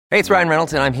Hey, it's Ryan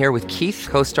Reynolds, and I'm here with Keith,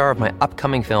 co-star of my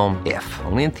upcoming film, If,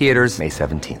 only in theaters May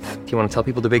 17th. Do you want to tell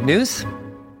people the big news?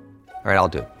 All right, I'll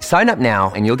do it. Sign up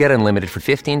now and you'll get unlimited for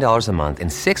 $15 a month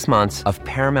and 6 months of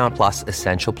Paramount Plus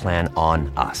Essential Plan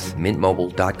on us.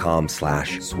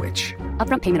 MintMobile.com/switch.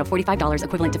 Upfront payment of $45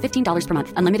 equivalent to $15 per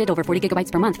month. Unlimited over 40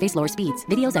 gigabytes per month. Face lower speeds.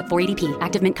 Videos at 480p.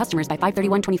 Active Mint customers by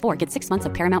 531.24 get 6 months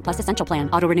of Paramount Plus Essential Plan.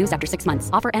 Auto renews after 6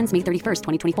 months. Offer ends May 31st,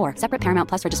 2024. Separate Paramount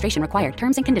Plus registration required.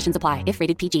 Terms and conditions apply if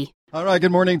rated PG. All right,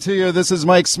 good morning to you. This is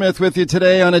Mike Smith with you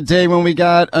today on a day when we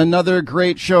got another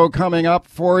great show coming up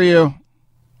for you.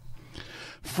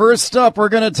 First up, we're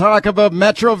going to talk about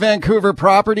Metro Vancouver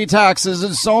property taxes.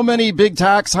 There's so many big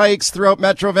tax hikes throughout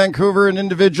Metro Vancouver and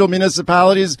individual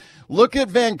municipalities. Look at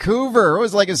Vancouver. It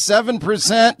was like a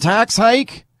 7% tax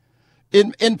hike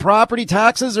in property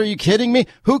taxes. Are you kidding me?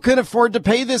 Who can afford to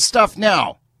pay this stuff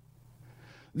now?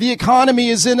 The economy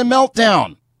is in a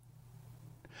meltdown.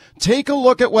 Take a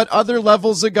look at what other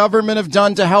levels of government have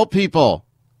done to help people.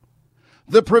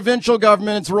 The provincial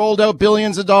government has rolled out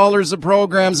billions of dollars of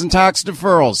programs and tax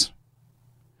deferrals,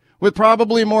 with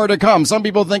probably more to come. Some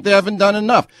people think they haven't done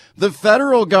enough. The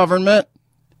federal government,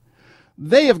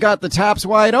 they have got the taps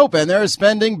wide open. They're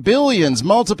spending billions,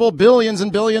 multiple billions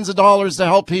and billions of dollars to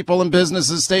help people and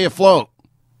businesses stay afloat.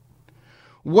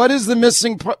 What is the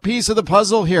missing piece of the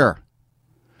puzzle here?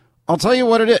 I'll tell you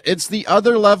what it is. It's the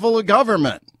other level of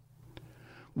government.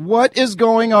 What is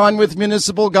going on with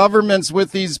municipal governments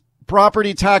with these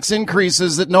property tax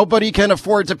increases that nobody can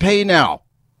afford to pay now?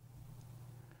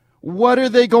 What are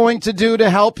they going to do to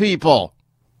help people?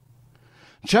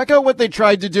 Check out what they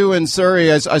tried to do in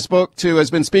Surrey. As I has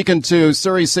been speaking to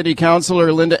Surrey City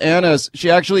Councillor Linda Annis.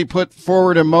 She actually put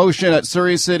forward a motion at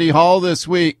Surrey City Hall this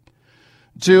week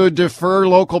to defer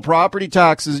local property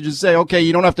taxes. Just say, okay,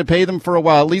 you don't have to pay them for a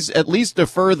while. At least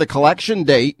defer the collection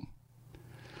date.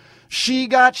 She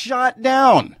got shot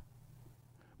down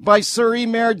by Surrey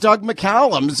Mayor Doug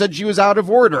McCallum, said she was out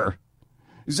of order.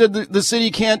 He said the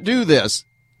city can't do this.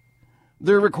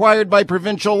 They're required by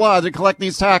provincial law to collect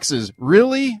these taxes.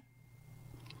 Really?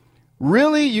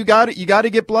 Really? You got to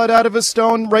get blood out of a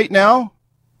stone right now?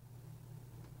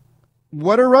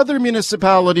 What are other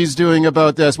municipalities doing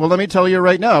about this? Well, let me tell you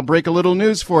right now. I'll break a little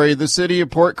news for you. The city of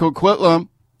Port Coquitlam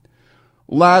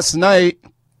last night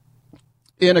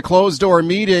in a closed-door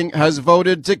meeting has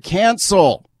voted to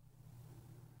cancel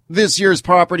this year's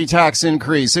property tax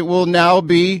increase. It will now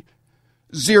be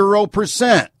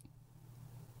 0%.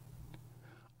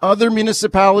 Other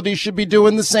municipalities should be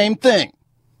doing the same thing.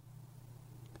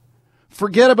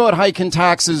 Forget about hiking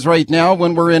taxes right now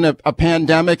when we're in a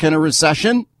pandemic and a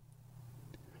recession.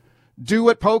 Do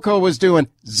what POCO was doing,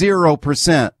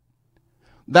 0%.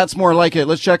 That's more like it.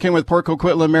 Let's check in with Port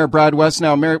Coquitlam Mayor Brad West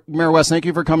now. Mayor West, thank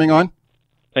you for coming on.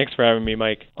 Thanks for having me,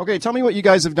 Mike. Okay, tell me what you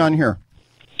guys have done here.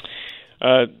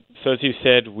 So as you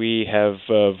said, we have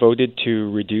voted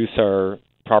to reduce our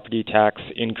property tax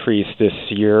increase this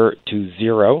year to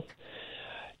 0.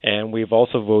 And we've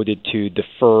also voted to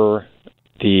defer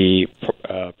the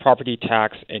property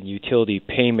tax and utility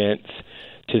payments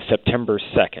to September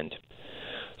 2nd.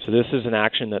 So this is an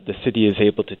action that the city is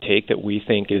able to take that we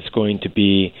think is going to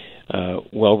be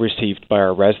well received by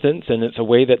our residents, and it's a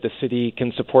way that the city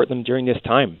can support them during this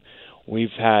time. We've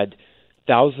had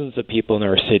thousands of people in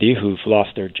our city who've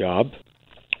lost their job.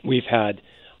 We've had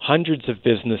hundreds of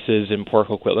businesses in Port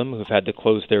Coquitlam who've had to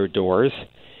close their doors,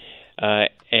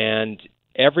 and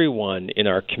everyone in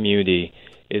our community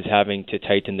is having to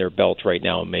tighten their belt right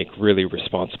now and make really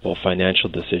responsible financial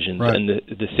decisions. Right. And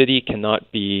the city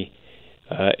cannot be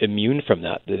immune from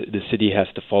that. The city has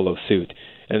to follow suit.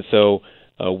 And so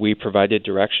we provided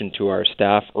direction to our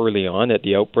staff early on at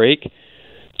the outbreak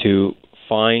to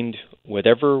find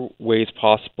whatever ways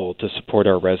possible to support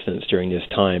our residents during this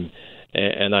time.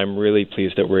 And I'm really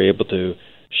pleased that we're able to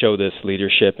show this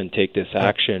leadership and take this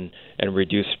action and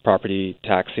reduce property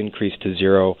tax increase to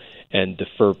 0 and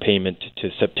defer payment to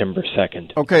September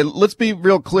 2nd. Okay, let's be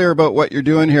real clear about what you're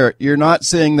doing here. You're not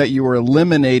saying that you are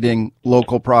eliminating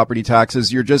local property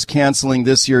taxes. You're just canceling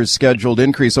this year's scheduled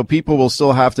increase. So people will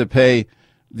still have to pay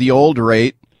the old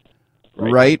rate,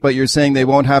 right? But you're saying they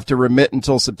won't have to remit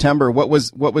until September. What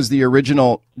was the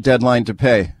original deadline to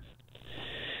pay?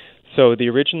 So the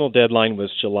original deadline was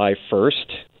July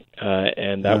 1st.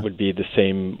 And that would be the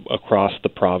same across the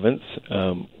province.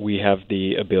 We have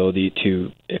the ability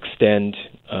to extend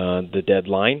the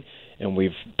deadline, and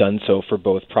we've done so for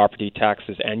both property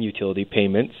taxes and utility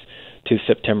payments to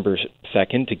September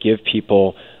 2nd to give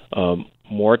people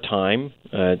more time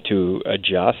to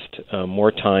adjust,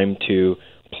 more time to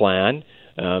plan.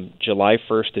 July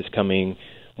 1st is coming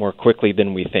more quickly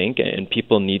than we think, and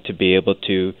people need to be able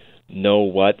to know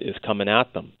what is coming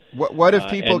at them. What if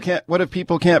people can't? What if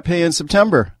people can't pay in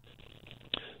September?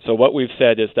 So what we've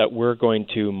said is that we're going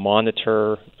to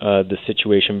monitor the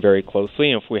situation very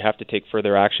closely, and if we have to take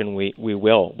further action, we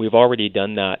will. We've already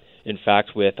done that, in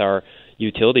fact, with our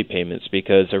utility payments,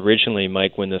 because originally,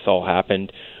 Mike, when this all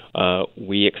happened,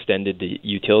 we extended the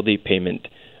utility payment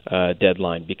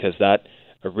deadline, because that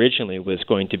originally was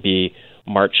going to be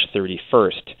March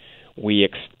 31st. We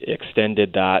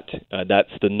extended that. That's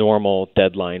the normal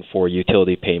deadline for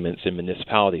utility payments in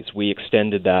municipalities. We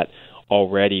extended that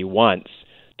already once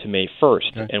to May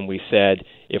 1st, okay. And we said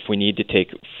if we need to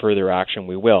take further action,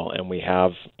 we will. And we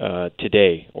have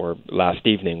today, or last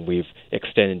evening, we've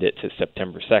extended it to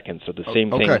September 2nd. So the same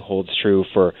thing holds true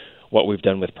for what we've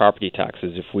done with property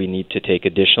taxes. If we need to take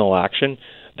additional action,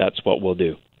 that's what we'll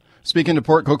do. Speaking to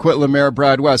Port Coquitlam Mayor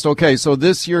Brad West, okay, so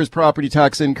this year's property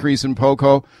tax increase in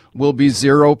POCO will be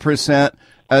 0%,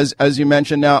 as you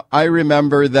mentioned. Now, I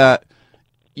remember that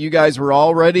you guys were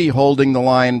already holding the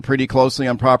line pretty closely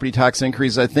on property tax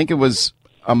increases. I think it was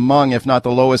among, if not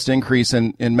the lowest increase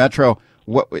in Metro.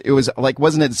 What it was like,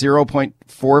 wasn't it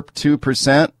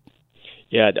 0.42%?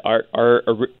 Yeah, our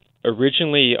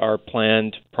originally our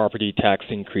planned property tax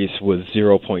increase was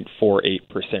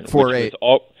 0.48%. 48.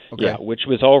 Okay. Yeah, which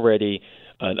was already,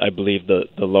 I believe, the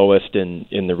lowest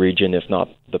in the region, if not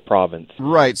the province.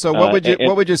 Right. So what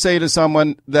would you say to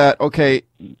someone that, okay,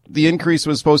 the increase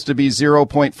was supposed to be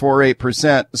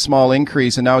 0.48%, small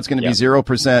increase, and now it's going to be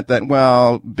 0%? That,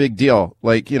 well, big deal.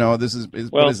 Like, you know, this is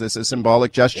what is this, a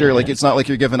symbolic gesture? Like, it's not like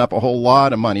you're giving up a whole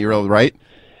lot of money, really, right?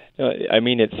 I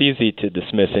mean, it's easy to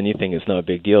dismiss anything as not a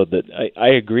big deal, but I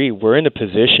agree. We're in a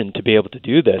position to be able to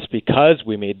do this because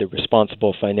we made the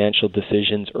responsible financial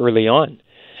decisions early on.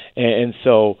 And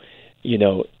so, you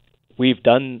know, we've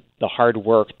done the hard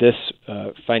work. This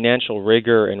financial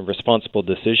rigor and responsible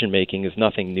decision-making is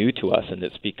nothing new to us, and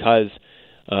it's because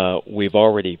we've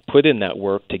already put in that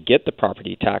work to get the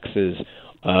property taxes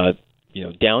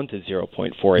down to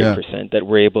 0.48%, that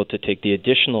we're able to take the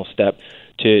additional step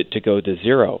to go to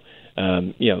zero.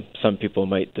 Some people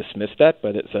might dismiss that,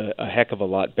 but it's a heck of a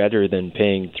lot better than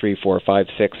paying 3, 4, 5,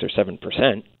 6, or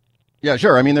 7%. Yeah,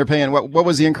 sure. I mean, they're paying, what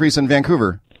was the increase in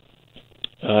Vancouver?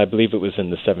 I believe it was in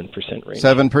the 7% range.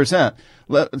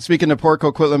 7%. Speaking to Port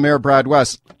Coquitlam Mayor Brad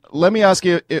West, let me ask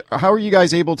you, how are you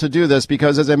guys able to do this?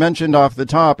 Because as I mentioned off the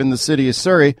top, in the city of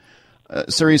Surrey,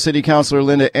 Surrey City Councillor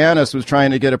Linda Annis was trying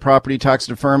to get a property tax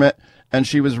deferment, and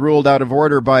she was ruled out of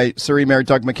order by Surrey Mayor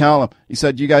Doug McCallum. He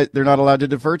said, "You guys, they're not allowed to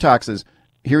defer taxes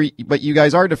here, but you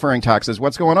guys are deferring taxes.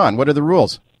 What's going on? What are the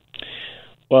rules?"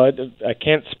 Well, I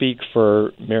can't speak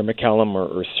for Mayor McCallum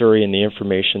or Surrey and the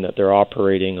information that they're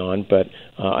operating on, but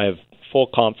I have full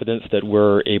confidence that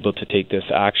we're able to take this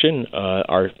action.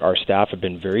 Our staff have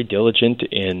been very diligent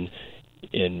in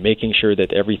making sure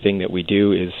that everything that we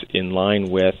do is in line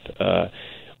with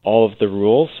all of the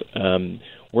rules.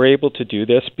 We're able to do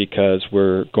this because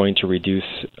we're going to reduce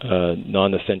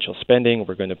non-essential spending.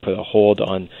 We're going to put a hold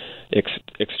on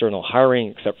external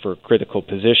hiring, except for critical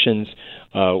positions.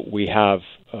 We have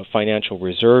financial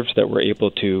reserves that we're able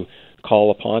to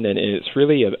call upon, and it's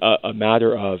really a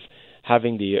matter of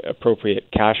having the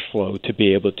appropriate cash flow to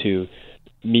be able to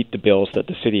meet the bills that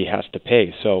the city has to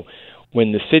pay. So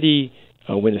when the city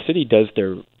does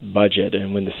their budget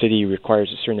and when the city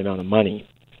requires a certain amount of money,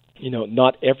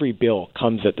 not every bill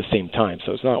comes at the same time.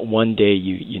 So it's not one day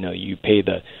you pay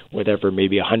the whatever,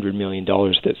 maybe $100 million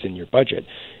that's in your budget.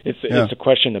 It's a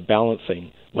question of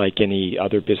balancing, like any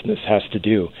other business has to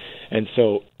do. And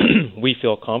so we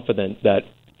feel confident that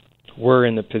we're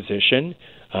in a position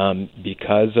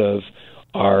because of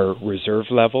our reserve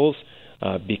levels,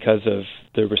 because of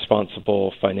the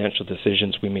responsible financial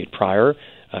decisions we made prior,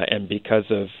 and because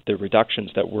of the reductions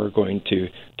that we're going to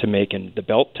make and the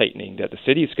belt tightening that the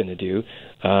city is going to do,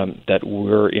 that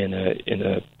we're in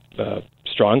a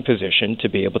strong position to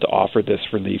be able to offer this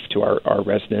relief to our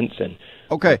residents, and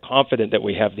we're confident that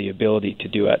we have the ability to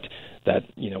do it, that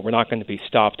we're not going to be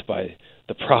stopped by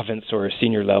the province or a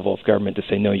senior level of government to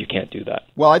say, no, you can't do that.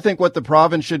 Well, I think what the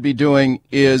province should be doing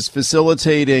is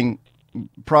facilitating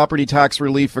property tax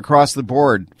relief across the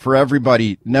board for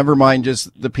everybody, never mind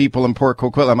just the people in Port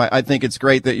Coquitlam. I think it's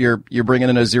great that you're bringing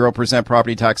in a 0%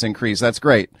 property tax increase. That's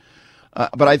great.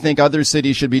 But I think other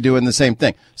cities should be doing the same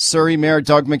thing. Surrey Mayor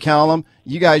Doug McCallum,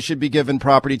 you guys should be giving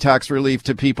property tax relief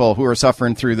to people who are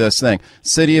suffering through this thing.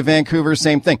 City of Vancouver,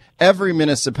 same thing. Every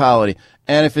municipality.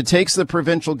 And if it takes the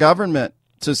provincial government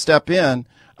to step in,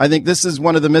 I think this is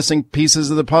one of the missing pieces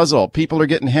of the puzzle. People are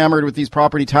getting hammered with these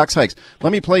property tax hikes.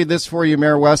 Let me play this for you,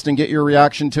 Mayor West, and get your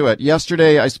reaction to it.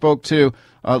 Yesterday, I spoke to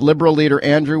Liberal leader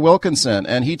Andrew Wilkinson,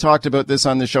 and he talked about this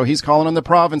on the show. He's calling on the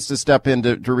province to step in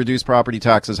to reduce property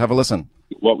taxes. Have a listen.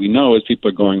 What we know is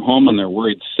people are going home and they're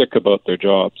worried sick about their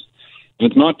jobs. And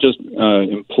it's not just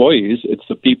employees, it's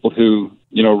the people who,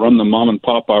 run the mom and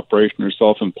pop operation or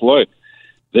self-employed.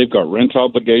 They've got rent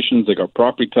obligations, they've got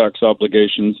property tax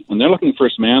obligations, and they're looking for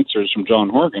some answers from John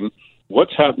Horgan.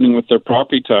 What's happening with their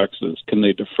property taxes? Can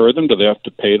they defer them? Do they have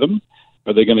to pay them?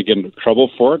 Are they going to get into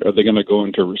trouble for it? Are they going to go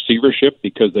into receivership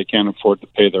because they can't afford to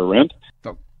pay their rent?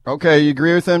 Okay, you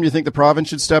agree with him? You think the province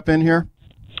should step in here?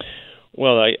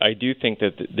 Well, I do think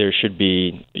that there should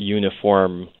be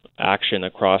uniform action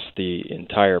across the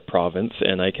entire province,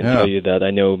 and I can tell you that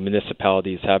I know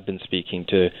municipalities have been speaking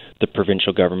to the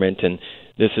provincial government, and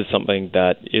this is something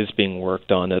that is being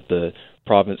worked on at the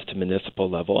province to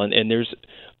municipal level, and there's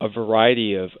a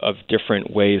variety of different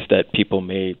ways that people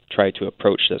may try to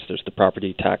approach this. There's the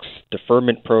property tax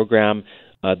deferment program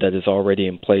that is already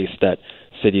in place that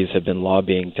cities have been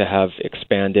lobbying to have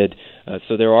expanded.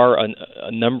 So there are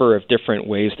a number of different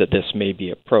ways that this may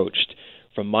be approached.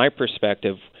 From my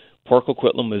perspective, Port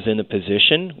Coquitlam was in a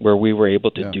position where we were able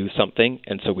to do something,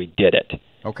 and so we did it.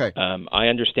 Okay. I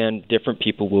understand different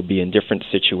people will be in different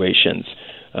situations,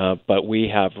 but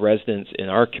we have residents in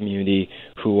our community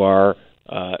who are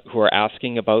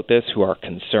asking about this, who are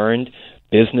concerned,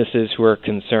 businesses who are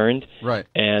concerned. Right.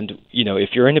 And, if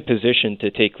you're in a position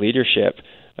to take leadership,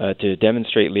 to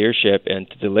demonstrate leadership and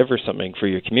to deliver something for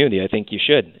your community, I think you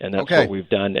should. And that's what we've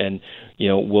done. And,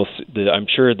 I'm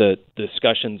sure the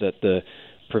discussions at the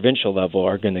provincial level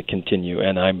are going to continue,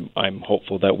 and I'm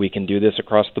hopeful that we can do this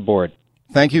across the board.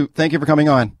 Thank you for coming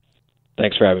on.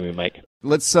 Thanks for having me, Mike.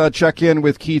 Let's check in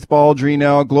with Keith Baldry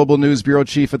now, Global News Bureau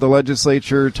Chief at the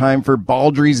Legislature. Time for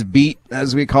Baldry's Beat,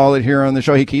 as we call it here on the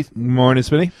show. Hey, Keith. Morning,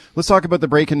 Smitty. Let's talk about the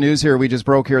breaking news here. We just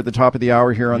broke here at the top of the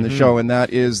hour here on the show, and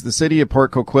that is the city of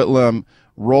Port Coquitlam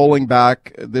rolling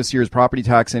back this year's property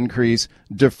tax increase,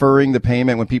 deferring the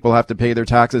payment when people have to pay their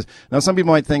taxes. Now, some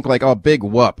people might think like, oh, big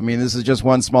whoop. I mean, this is just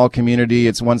one small community.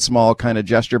 It's one small kind of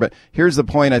gesture. But here's the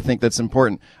point I think that's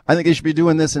important. I think they should be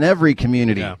doing this in every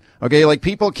community. Yeah. Okay, like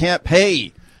people can't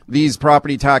pay these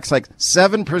property tax, like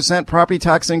 7% property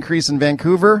tax increase in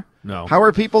Vancouver. No. How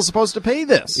are people supposed to pay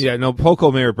this? Yeah, no,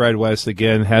 POCO Mayor Brad West,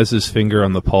 again, has his finger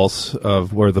on the pulse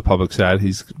of where the public's at.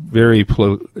 He's very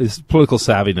his political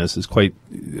savviness is quite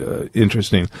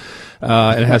interesting,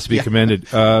 and it has to be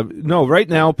commended. No, right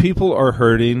now, people are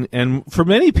hurting, and for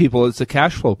many people, it's a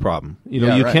cash flow problem.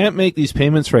 You can't make these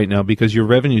payments right now because your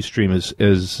revenue stream is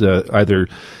either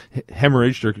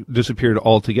hemorrhaged or disappeared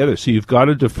altogether. So you've got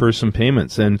to defer some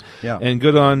payments, and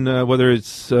good on whether it's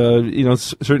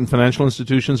certain financial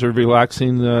institutions are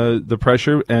relaxing the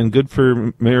pressure, and good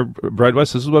for Mayor Brad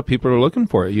West. This is what people are looking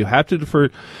for. You have to defer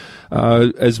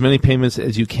as many payments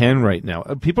as you can right now.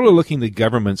 People are looking to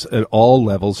governments at all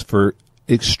levels for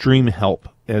extreme help,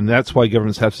 and that's why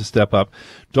governments have to step up.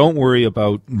 Don't worry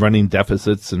about running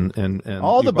deficits and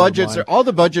all the budgets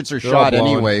are shot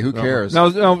anyway. Who cares?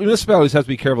 Now, municipalities have to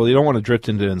be careful. You don't want to drift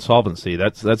into insolvency.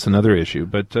 that's another issue.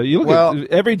 But you look at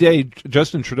every day,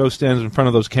 Justin Trudeau stands in front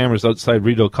of those cameras outside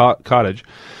Rideau Cottage.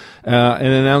 And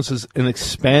announces an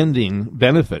expanding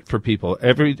benefit for people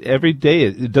every day.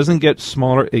 It doesn't get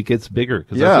smaller; it gets bigger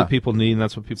because that's what people need, and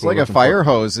that's what people. It's like a fire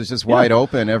hose; it's just wide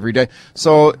open every day.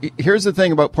 So here's the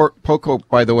thing about POCO,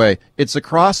 by the way, it's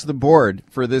across the board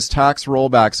for this tax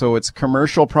rollback. So it's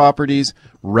commercial properties,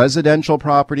 residential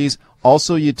properties,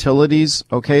 also utilities.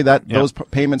 Okay, those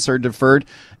payments are deferred,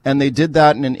 and they did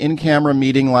that in an in-camera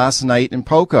meeting last night in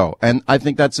POCO, and I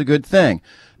think that's a good thing.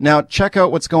 Now, check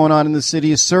out what's going on in the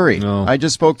city of Surrey. No. I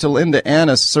just spoke to Linda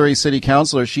Annis, Surrey City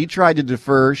Councillor. She tried to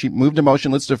defer. She moved a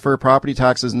motion, let's defer property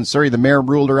taxes in Surrey. The mayor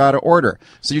ruled her out of order.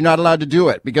 So you're not allowed to do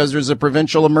it because there's a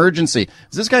provincial emergency.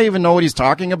 Does this guy even know what he's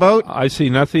talking about? I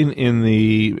see nothing in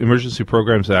the Emergency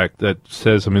Programs Act that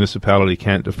says a municipality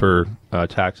can't defer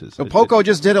taxes. So POCO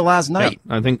just did it last night.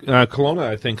 Yeah, I think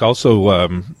Kelowna,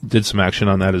 also did some action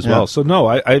on that as well. So no,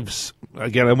 I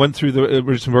went through the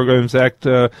Emergency Programs Act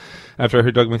after I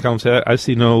heard Doug McCallum say that. I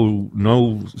see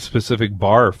no specific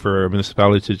bar for a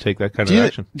municipality to take that kind of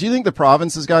action. Do you think the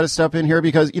province has got to step in here?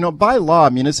 Because, by law,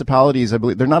 municipalities, I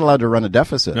believe, they're not allowed to run a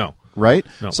deficit. No. right?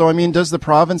 No. So, I mean, does the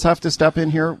province have to step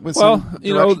in here with Well, some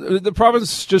you know, direction? the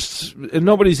province just, and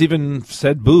nobody's even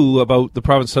said boo about the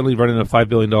province suddenly running a $5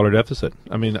 billion deficit.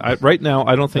 I mean, right now,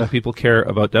 I don't think people care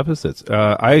about deficits.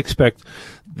 I expect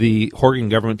the Horgan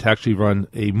government to actually run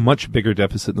a much bigger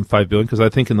deficit than $5 billion, because I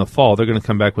think in the fall they're going to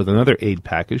come back with another aid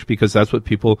package, because that's what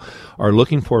people are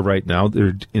looking for right now.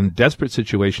 They're in desperate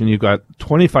situation. You've got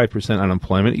 25%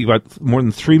 unemployment. You've got more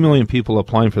than 3 million people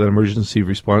applying for that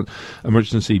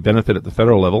emergency benefit at the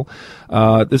federal level.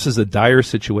 This is a dire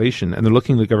situation, and they're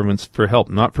looking to governments for help,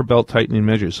 not for belt tightening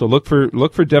measures. So look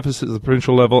for deficits at the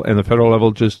provincial level and the federal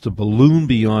level just to balloon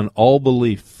beyond all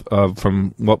belief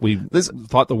from what we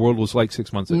thought the world was like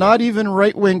 6 months ago. Not even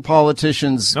right-wing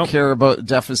politicians care about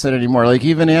deficit anymore. Like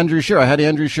even Andrew Scheer. I had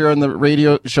Andrew Scheer on the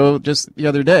radio show just the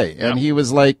other day, and he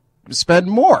was like, spend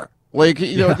more. Like,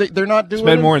 you know, they're not doing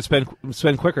spend more and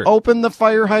spend quicker. Open the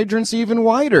fire hydrants even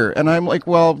wider. And I'm like,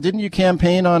 well, didn't you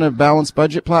campaign on a balanced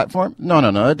budget platform? No,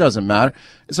 it doesn't matter.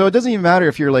 So it doesn't even matter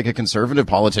if you're like a conservative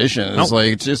politician. It's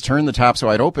like, just turn the taps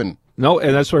wide open. No,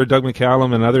 and that's where Doug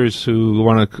McCallum and others who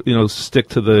want to, you know, stick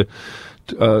to the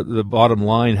bottom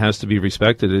line has to be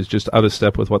respected. Is just out of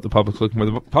step with what the public's looking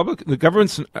for. The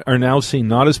governments are now seen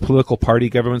not as political party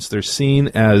governments. They're seen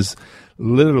as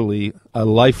literally a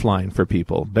lifeline for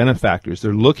people, benefactors.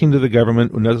 They're looking to the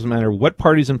government. It doesn't matter what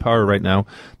party's in power right now.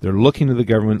 They're looking to the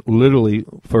government literally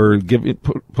for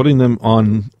putting them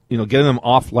on, you know, getting them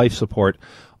off life support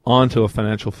onto a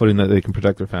financial footing that they can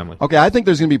protect their family. Okay, I think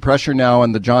there's going to be pressure now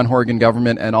on the John Horgan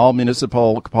government and all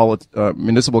municipal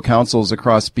councils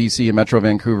across BC and Metro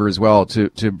Vancouver as well to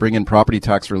bring in property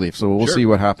tax relief. So we'll see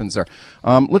what happens there.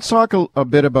 Let's talk a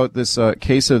bit about this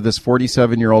case of this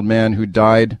 47-year-old man who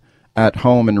died at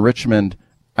home in Richmond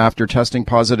after testing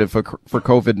positive for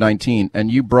COVID-19.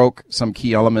 And you broke some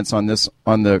key elements on this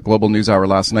on the Global News Hour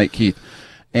last night, Keith.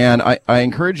 And I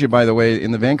encourage you, by the way,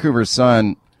 in the Vancouver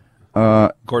Sun,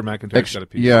 Gordon McIntyre's got a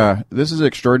piece. Yeah, this is an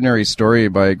extraordinary story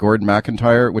by Gordon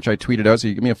McIntyre, which I tweeted out. So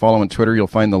you give me a follow on Twitter, you'll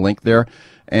find the link there.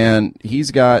 And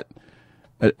he's got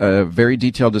a very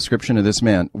detailed description of this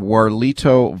man.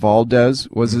 Warlito Valdez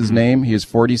was his name. He is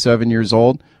 47 years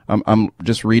old. I'm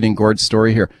just reading Gord's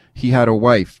story here. He had a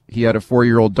wife. He had a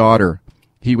 4-year-old daughter.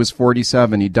 He was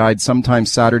 47. He died sometime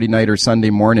Saturday night or Sunday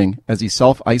morning as he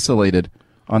self-isolated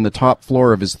on the top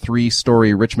floor of his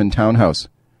 3-story Richmond townhouse.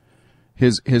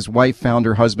 His wife found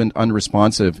her husband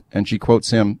unresponsive, and she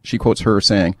quotes her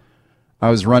saying,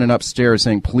 "I was running upstairs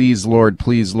saying, 'Please, Lord,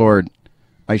 please, Lord.'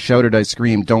 I shouted, I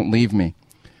screamed, 'Don't leave me.'"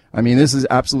 I mean, this is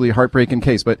absolutely a heartbreaking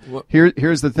case. But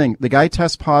here's the thing: the guy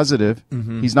tests positive.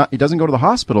 He doesn't go to the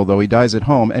hospital though. He dies at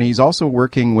home, and he's also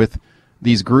working with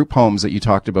these group homes that you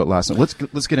talked about last night.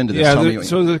 Let's get into this. Yeah,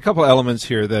 so there's a couple elements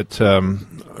here that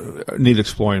need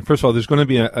exploring. First of all, there's going to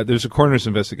be there's a coroner's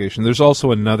investigation. There's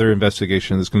also another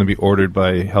investigation that's going to be ordered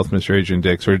by Health Minister Adrian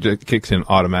Dix, or it kicks in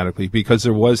automatically, because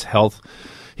there was health.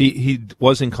 He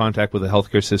was in contact with the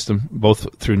healthcare system, both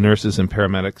through nurses and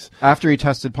paramedics. After he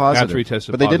tested positive.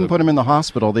 But they didn't put him in the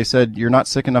hospital. They said, you're not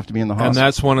sick enough to be in the hospital. And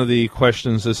that's one of the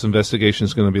questions this investigation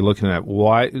is going to be looking at.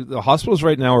 Why the hospitals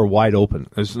right now are wide open.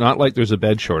 It's not like there's a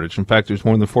bed shortage. In fact, there's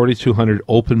more than 4,200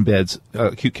 open beds,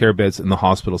 acute care beds in the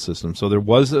hospital system. So there's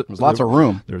lots of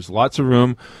room. There's lots of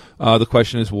room. The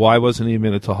question is, why wasn't he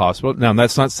admitted to hospital? Now,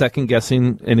 that's not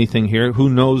second-guessing anything here. Who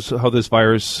knows how this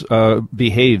virus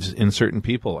behaves in certain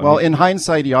people? Well, in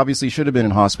hindsight, he obviously should have been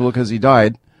in hospital because he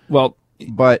died. Well,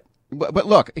 but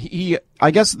look,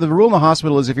 I guess the rule in the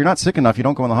hospital is if you're not sick enough, you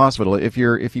don't go in the hospital. If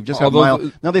you've just had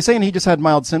mild. Now, they're saying he just had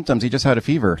mild symptoms. He just had a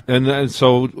fever. And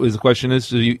so the question is,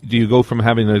 do you go from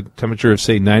having a temperature of,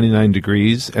 say, 99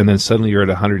 degrees and then suddenly you're at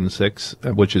 106,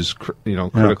 which is,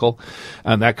 critical? Yeah.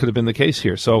 And that could have been the case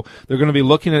here. So they're going to be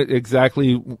looking at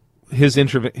exactly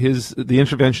the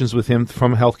interventions with him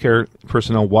from healthcare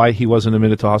personnel, why he wasn't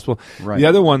admitted to hospital. Right. The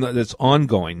other one that's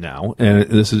ongoing now, and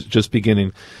this is just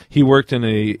beginning, he worked in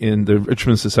the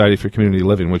Richmond Society for Community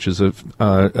Living, which is a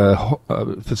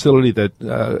facility that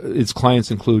its clients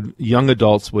include young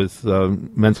adults with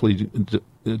mentally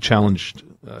challenged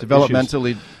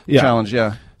developmentally challenged,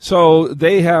 yeah. So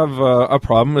they have a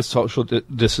problem with social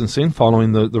distancing,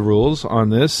 following the rules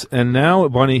on this. And now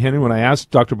Bonnie Henry, when I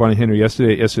asked Dr. Bonnie Henry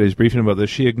yesterday's briefing about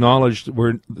this, she acknowledged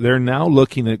they're now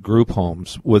looking at group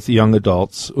homes with young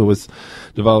adults with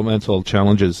developmental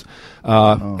challenges,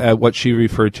 at what she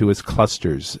referred to as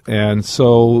clusters. And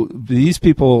so these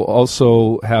people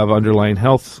also have underlying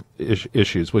health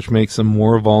issues, which makes them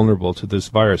more vulnerable to this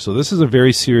virus. So this is a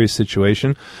very serious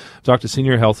situation. Talked to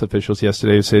senior health officials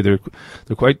yesterday who say they're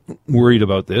quite worried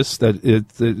about this, that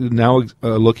they're now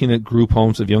looking at group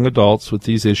homes of young adults with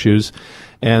these issues,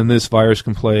 and this virus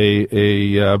can play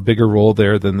a bigger role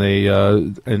there than they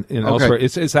elsewhere.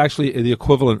 It's actually the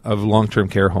equivalent of long-term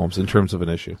care homes in terms of an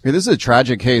issue. Okay, this is a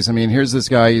tragic case. I mean, here's this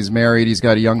guy. He's married. He's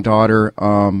got a young daughter.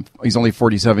 He's only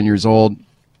 47 years old.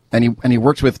 And he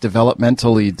works with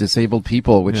developmentally disabled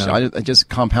people, which it just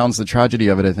compounds the tragedy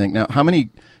of it, I think. Now, how many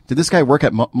did this guy work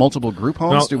at multiple group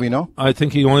homes? Do we know? I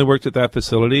think he only worked at that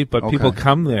facility, but people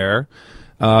come there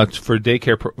for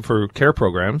daycare for care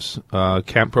programs,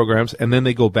 camp programs, and then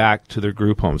they go back to their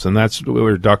group homes, and that's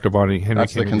where Dr. Bonnie Henry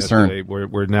came in concern. Yesterday,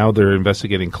 where now they're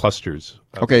investigating clusters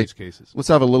of these cases. Let's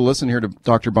have a little listen here to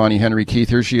Dr. Bonnie Henry. Keith,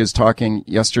 here she is talking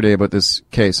yesterday about this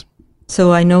case.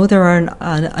 So I know there are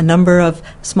a number of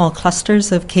small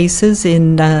clusters of cases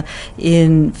in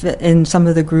some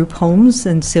of the group homes,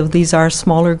 and so these are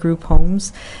smaller group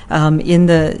homes in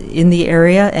the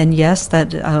area. And yes,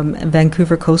 that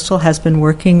Vancouver Coastal has been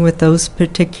working with those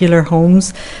particular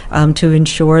homes to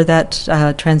ensure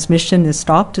that transmission is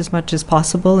stopped as much as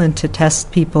possible, and to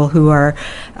test people who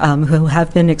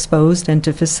have been exposed, and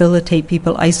to facilitate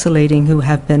people isolating who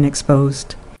have been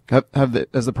exposed.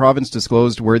 Has the province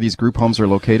disclosed where these group homes are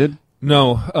located?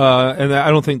 No, and I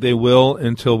don't think they will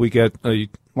until we get a.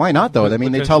 Why not, though? I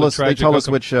mean, they tell us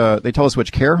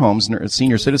which care homes,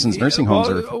 senior citizens nursing homes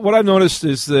are. What I've noticed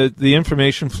is that the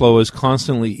information flow is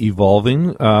constantly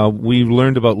evolving. We've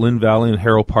learned about Lynn Valley and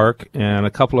Harrow Park and a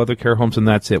couple other care homes, and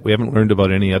that's it. We haven't learned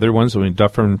about any other ones. I mean,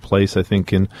 Dufferin Place, I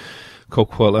think in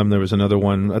Coquitlam, there was another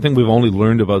one. I think we've only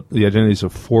learned about the identities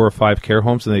of 4 or 5 care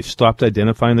homes, and they've stopped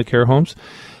identifying the care homes.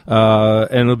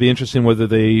 And it'll be interesting whether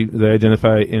they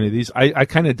identify any of these. I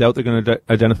kind of doubt they're going to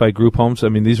identify group homes. I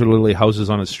mean, these are literally houses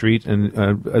on a street,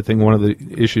 and I think one of the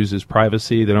issues is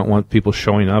privacy. They don't want people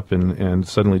showing up and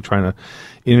suddenly trying to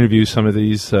interview some of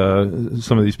these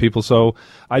people. So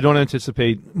I don't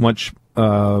anticipate much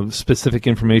specific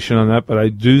information on that, but I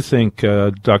do think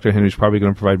Dr. Henry's probably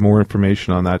going to provide more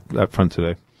information on that front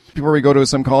today. Before we go to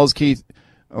some calls, Keith,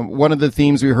 one of the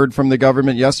themes we heard from the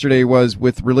government yesterday was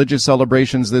with religious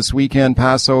celebrations this weekend,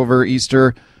 Passover,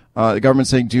 Easter, the government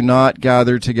saying do not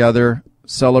gather together,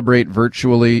 celebrate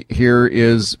virtually. Here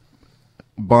is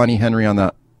Bonnie Henry on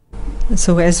that.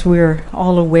 So as we're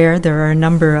all aware, there are a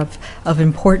number of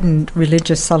important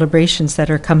religious celebrations that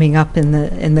are coming up in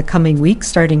the coming weeks,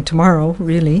 starting tomorrow,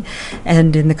 really,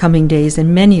 and in the coming days.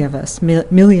 And many of us,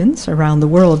 millions around the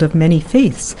world of many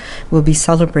faiths, will be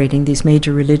celebrating these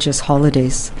major religious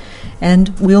holidays. And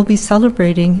we'll be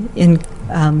celebrating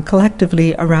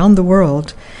collectively around the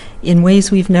world in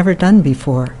ways we've never done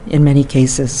before, in many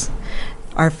cases.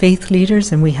 Our faith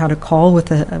leaders, and we had a call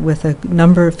with a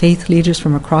number of faith leaders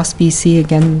from across BC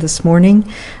again this morning,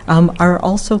 are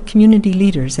also community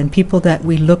leaders and people that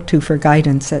we look to for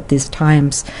guidance at these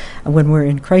times when we're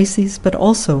in crises, but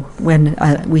also when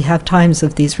we have times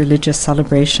of these religious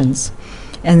celebrations.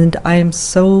 And I am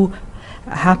so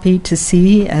happy to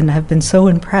see and have been so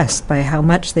impressed by how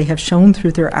much they have shown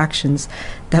through their actions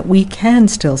that we can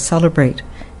still celebrate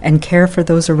and care for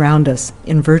those around us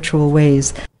in virtual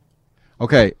ways.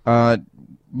 Okay,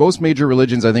 most major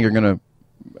religions, I think, are going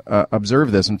to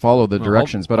observe this and follow the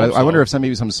directions. But I wonder if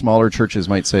maybe some smaller churches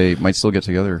might still get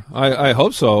together. I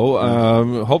hope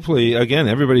so. Hopefully, again,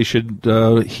 everybody should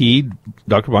heed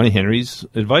Dr. Bonnie Henry's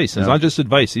advice. It's not just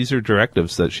advice; these are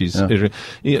directives that she's.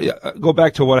 Go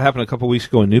back to what happened a couple of weeks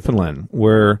ago in Newfoundland,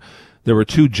 where there were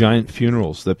 2 giant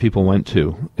funerals that people went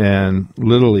to, and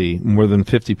literally more than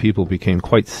 50 people became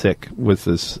quite sick with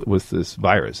this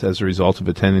virus as a result of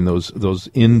attending those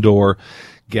indoor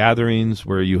gatherings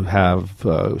where you have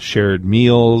shared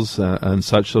meals and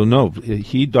such. So no,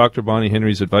 heed Dr. Bonnie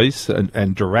Henry's advice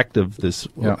and directive.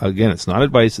 Again, it's not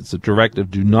advice; it's a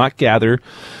directive. Do not gather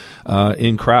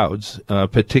in crowds,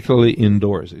 particularly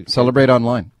indoors. Celebrate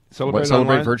online. Celebrate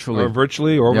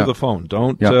virtually, or over the phone.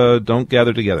 Don't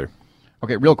gather together.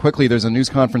 Okay, real quickly, there's a news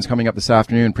conference coming up this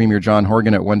afternoon, Premier John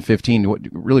Horgan at 1:15.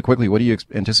 Really quickly, what do you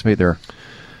anticipate there?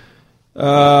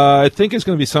 I think it's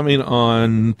going to be something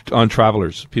on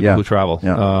travelers, people who travel.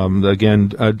 Yeah.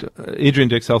 Again, Adrian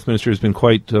Dix, Health Minister, has been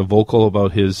quite vocal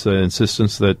about his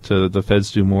insistence that the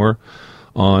feds do more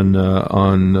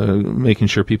on making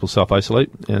sure people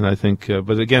self-isolate. And I think,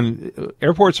 but again,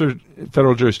 airports are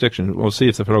federal jurisdiction. We'll see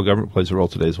if the federal government plays a role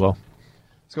today as well.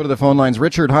 Let's go to the phone lines.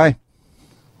 Richard, hi.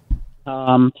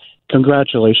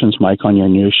 Congratulations, Mike, on your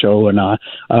new show. And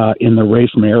in the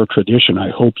Rafe Mayer tradition, I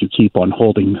hope you keep on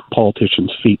holding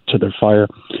politicians' feet to their fire.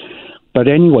 But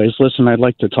anyways, listen, I'd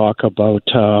like to talk about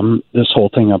this whole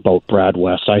thing about Brad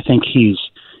West. I think he's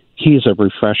a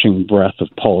refreshing breath of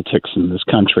politics in this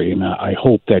country, and I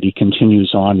hope that he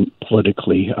continues on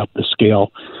politically up the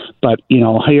scale. But,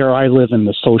 here I live in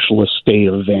the socialist state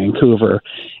of Vancouver,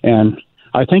 and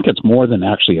I think it's more than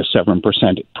actually a 7%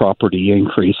 property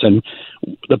increase. And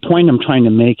the point I'm trying to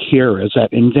make here is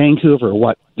that in Vancouver,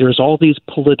 there's all these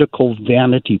political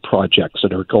vanity projects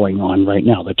that are going on right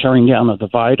now. The tearing down of the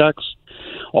viaducts,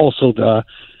 also the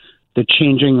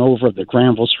changing over of the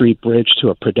Granville Street Bridge to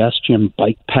a pedestrian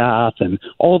bike path, and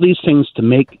all these things to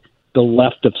make the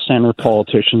left of center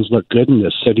politicians look good in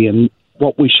this city. And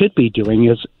what we should be doing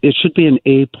is it should be an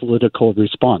apolitical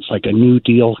response, like a New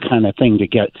Deal kind of thing to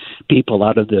get people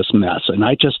out of this mess. And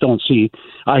I just don't see,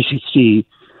 I see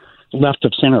left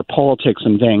of center politics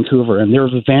in Vancouver, and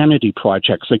there's vanity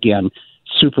projects again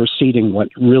superseding what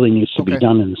really needs to be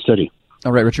done in the city.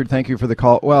 All right, Richard, thank you for the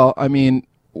call. Well, I mean,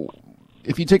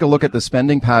 if you take a look at the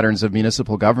spending patterns of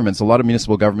municipal governments, a lot of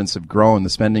municipal governments have grown. The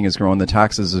spending has grown. The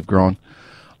taxes have grown.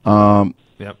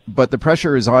 Yep. But the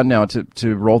pressure is on now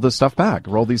to roll this stuff back,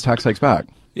 roll these tax hikes back.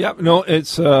 Yeah, no,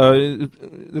 it's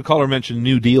the caller mentioned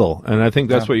New Deal, and I think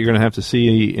that's what you're going to have to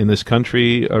see in this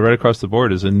country right across the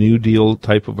board is a New Deal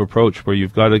type of approach where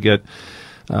you've got to get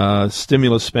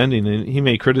stimulus spending. And he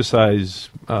may criticize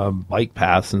bike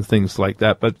paths and things like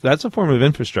that, but that's a form of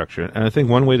infrastructure. And I think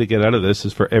one way to get out of this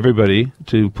is for everybody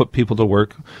to put people to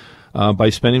work by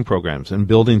spending programs and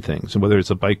building things, and whether it's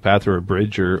a bike path or a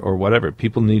bridge or whatever.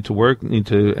 People need to work, and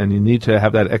you need to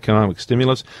have that economic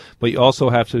stimulus, but you also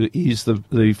have to ease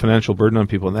the financial burden on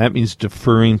people, and that means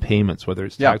deferring payments, whether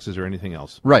it's taxes or anything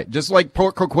else. Right, just like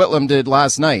Port Coquitlam did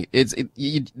last night.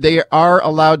 They are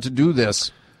allowed to do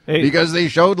this because they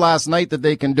showed last night that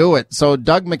they can do it. So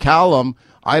Doug McCallum,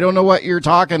 I don't know what you're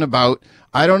talking about.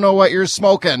 I don't know what you're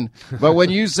smoking, but when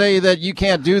you say that you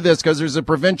can't do this because there's a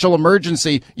provincial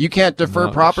emergency, you can't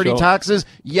defer property taxes.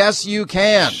 Yes, you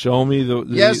can. Show me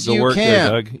the work there,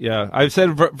 Doug. Yeah, I've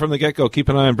said from the get-go, keep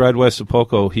an eye on Brad West of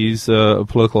Poco. He's a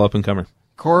political up-and-comer.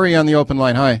 Corey on the open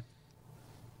line. Hi.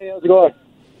 Hey, how's it going?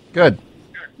 Good.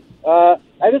 I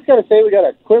just got to say we got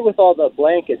to quit with all the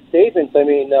blanket statements. I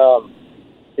mean,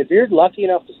 if you're lucky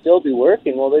enough to still be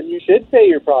working, well, then you should pay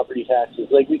your property taxes.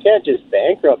 Like, we can't just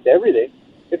bankrupt everything.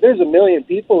 If there's 1 million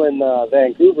people in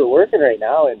Vancouver working right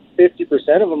now and 50%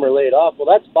 of them are laid off, well,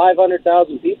 that's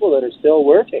 500,000 people that are still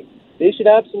working. They should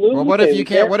absolutely. Well, what if you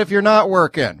can't? What if you're not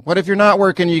working? What if you're not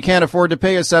working? You can't afford to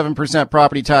pay a 7%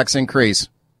 property tax increase.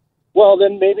 Well,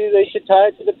 then maybe they should tie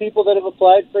it to the people that have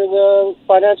applied for the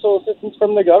financial assistance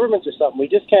from the government or something. We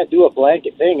just can't do a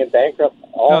blanket thing and bankrupt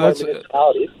all our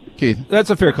municipalities. Keith. That's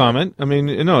a fair comment. I mean,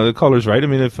 the caller's right. I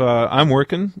mean, if I'm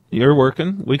working, you're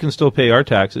working, we can still pay our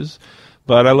taxes.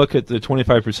 But I look at the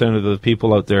 25% of the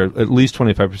people out there, at least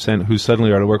 25%, who suddenly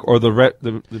are out of work, or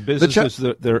the businesses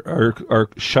that are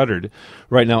shuttered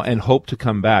right now and hope to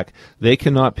come back. They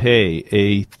cannot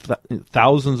pay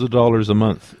thousands of dollars a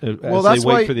month as they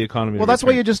wait for the economy. Well, that's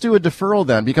why you just do a deferral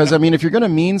then, because I mean, if you're going to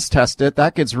means test it,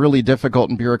 that gets really difficult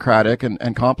and bureaucratic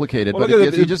and complicated. Well, but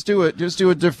if you just do a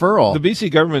deferral. The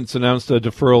BC government's announced a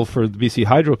deferral for the BC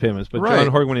hydro payments, but John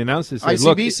Horgan, when he announced it, said,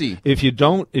 "Look,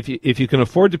 if you can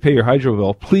afford to pay your hydro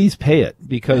bill, please pay it,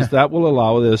 because that will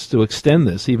allow us to extend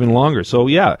this even longer." So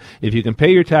yeah, if you can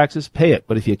pay your taxes, pay it.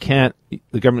 But if you can't,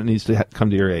 the government needs to come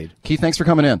to your aid. Keith, thanks for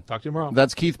coming in. Talk to you tomorrow.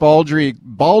 That's Keith Baldry.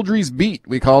 Baldry's Beat,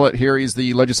 we call it here. He's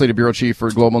the Legislative Bureau Chief for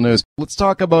Global News. Let's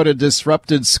talk about a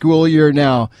disrupted school year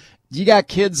now. You got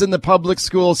kids in the public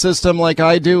school system like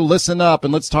I do. Listen up,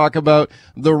 and let's talk about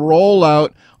the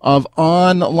rollout of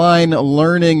online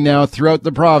learning now throughout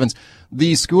the province.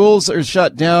 The schools are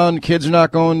shut down. Kids are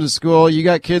not going to school. You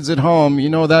got kids at home. You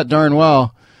know that darn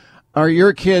well. Are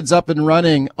your kids up and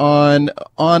running on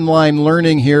online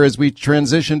learning here as we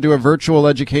transition to a virtual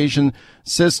education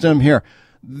system here?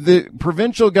 The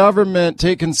provincial government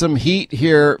taking some heat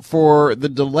here for the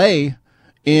delay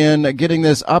in getting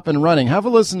this up and running. Have a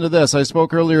listen to this. I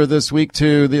spoke earlier this week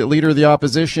to the leader of the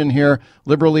opposition here,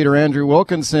 Liberal leader Andrew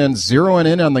Wilkinson, zeroing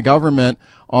in on the government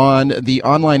on the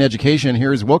online education.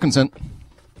 Here's Wilkinson.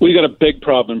 We got a big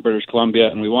problem in British Columbia,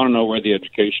 and we want to know where the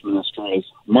education minister is.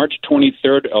 March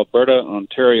 23rd, Alberta and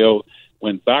Ontario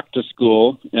went back to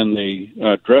school, and they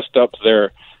dressed up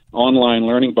their online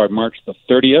learning by March the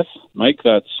 30th. Mike,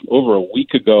 that's over a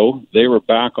week ago. They were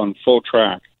back on full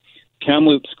track.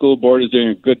 Kamloops School Board is doing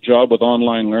a good job with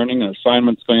online learning and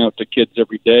assignments going out to kids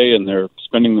every day, and they're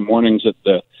spending the mornings at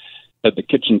the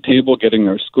kitchen table getting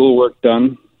their schoolwork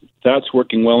done. That's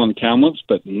working well in Kamloops,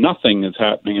 but nothing is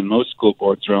happening in most school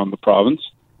boards around the province.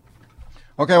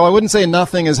 Okay, well, I wouldn't say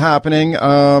nothing is happening.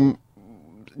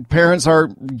 parents are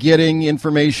getting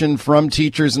information from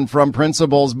teachers and from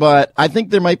principals, but I think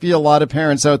there might be a lot of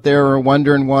parents out there who are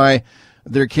wondering why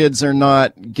their kids are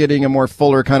not getting a more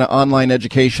fuller kind of online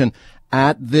education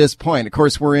at this point. Of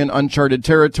course, we're in uncharted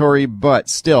territory, but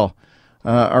still,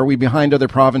 are we behind other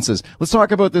provinces? Let's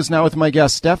talk about this now with my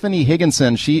guest, Stephanie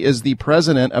Higginson. She is the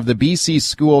president of the BC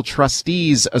School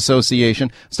Trustees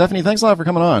Association. Stephanie, thanks a lot for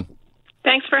coming on.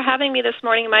 Thanks for having me this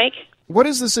morning, Mike. What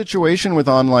is the situation with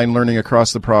online learning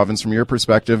across the province from your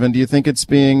perspective, and do you think it's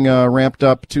being ramped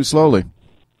up too slowly?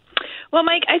 Well,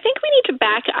 Mike, I think we need to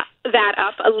back that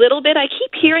up a little bit. I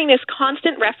keep hearing this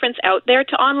constant reference out there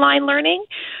to online learning,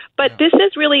 but this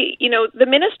is really, the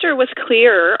minister was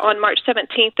clear on March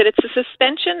 17th that it's a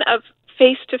suspension of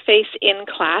face-to-face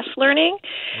in-class learning.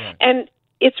 Right. And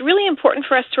it's really important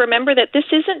for us to remember that this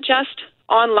isn't just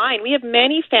online. We have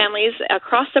many families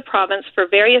across the province for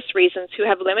various reasons who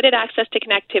have limited access to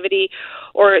connectivity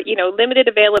or, limited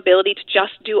availability to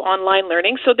just do online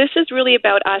learning. So this is really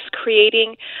about us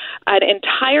creating an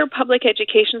entire public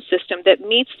education system that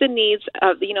meets the needs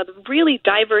of, the really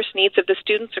diverse needs of the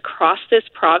students across this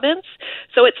province.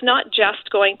 So it's not just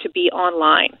going to be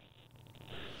online.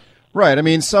 Right. I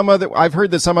mean, I've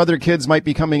heard that some other kids might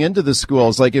be coming into the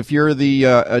schools. Like if you're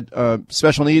the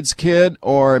special needs kid,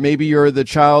 or maybe you're the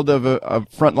child of a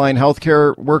frontline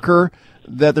healthcare worker,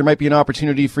 that there might be an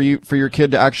opportunity for your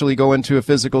kid to actually go into a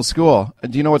physical school.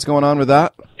 Do you know what's going on with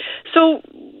that? So,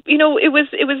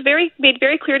 it was made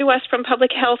very clear to us from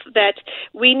public health that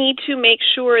we need to make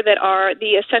sure that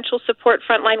the essential support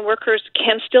frontline workers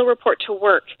can still report to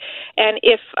work. And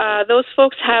if those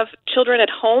folks have children at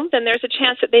home, then there's a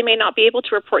chance that they may not be able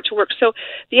to report to work. So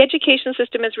the education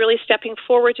system is really stepping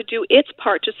forward to do its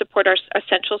part to support our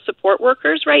essential support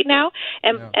workers right now.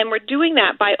 And we're doing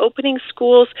that by opening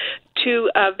schools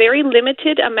to a very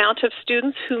limited amount of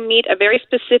students who meet a very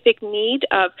specific need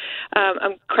of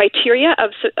criteria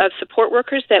of support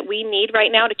workers that we need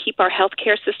right now to keep our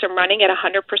healthcare system running at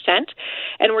 100%.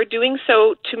 And we're doing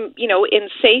so to, in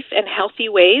safe and healthy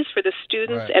ways for the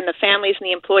students and the families and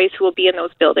the employees who will be in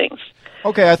those buildings.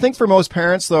 Okay, I think for most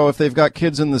parents, though, if they've got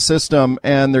kids in the system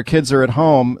and their kids are at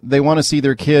home, they want to see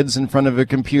their kids in front of a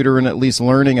computer and at least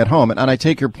learning at home. And I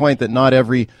take your point that not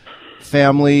every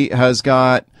family has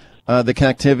got the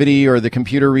connectivity or the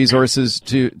computer resources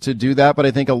to do that, but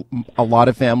I think a lot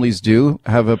of families do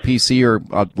have a PC or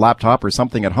a laptop or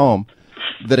something at home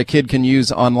that a kid can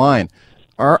use online.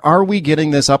 Are we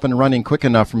getting this up and running quick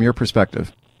enough from your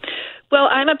perspective? Well,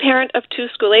 I'm a parent of 2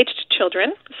 school-aged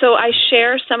children, so I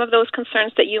share some of those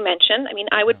concerns that you mentioned. I mean,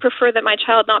 I would prefer that my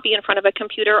child not be in front of a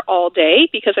computer all day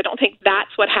because I don't think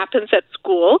that's what happens at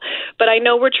school. But I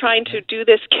know we're trying to do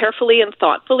this carefully and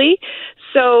thoughtfully.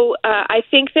 So I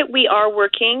think that we are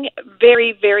working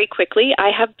very, very quickly.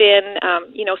 I have been,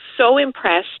 so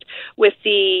impressed with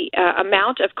the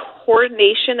amount of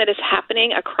coordination that is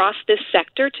happening across this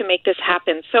sector to make this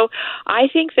happen. So I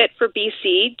think that for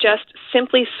BC, just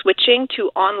simply switching to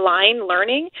online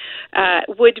learning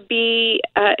would be,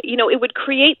 it would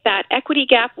create that equity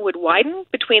gap would widen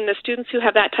between the students who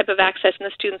have that type of access and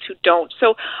the students who don't.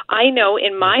 So I know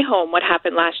in my home what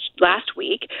happened last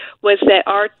week was that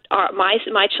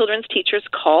my children's teachers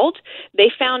called.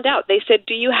 They found out. They said,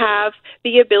 do you have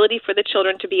the ability for the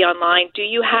children to be online? Do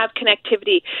you have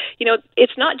connectivity?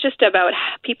 It's not just about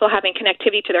people having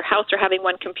connectivity to their house or having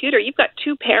one computer. You've got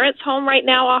 2 parents home right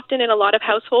now, often in a lot of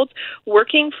households,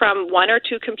 working from 1 or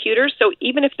 2 computers. So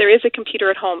even if there is a computer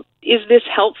at home, is this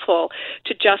helpful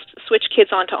to just switch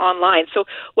kids onto online? So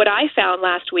what I found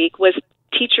last week was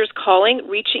teachers calling,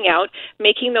 reaching out,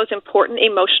 making those important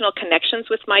emotional connections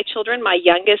with my children. My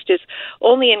youngest is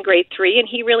only in grade 3, and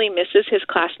he really misses his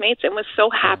classmates and was so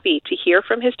happy to hear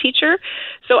from his teacher.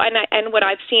 So, and what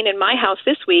I've seen in my house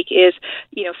this week is,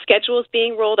 schedules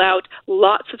being rolled out,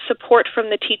 lots of support from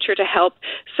the teacher to help.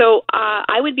 So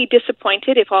I would be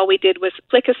disappointed if all we did was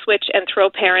flick a switch and throw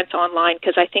parents online,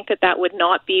 because I think that would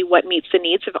not be what meets the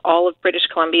needs of all of British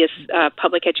Columbia's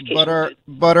public education.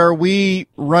 But are we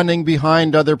running behind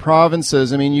other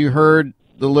provinces? I mean, you heard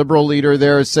the Liberal leader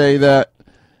there say that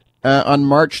on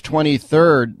March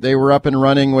 23rd, they were up and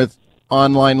running with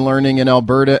online learning in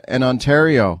Alberta and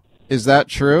Ontario. Is that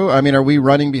true? I mean, are we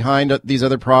running behind these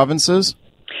other provinces?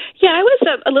 Yeah, I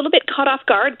was a little bit caught off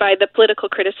guard by the political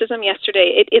criticism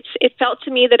yesterday. It felt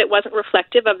to me that it wasn't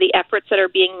reflective of the efforts that are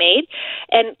being made,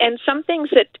 and some things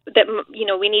that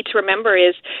we need to remember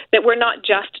is that we're not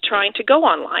just trying to go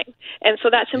online, and so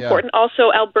that's important.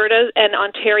 Also, Alberta and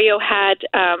Ontario had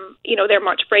their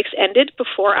March breaks ended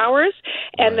before ours,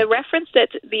 and the reference that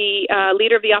the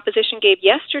leader of the opposition gave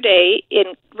yesterday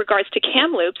in regards to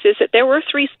Kamloops is that there were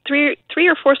three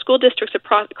or four school districts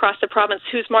across the province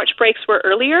whose March breaks were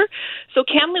earlier. So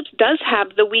Kamloops does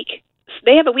have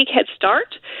they have a week head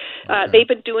start. They've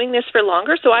been doing this for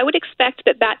longer, so I would expect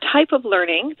that type of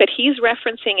learning that he's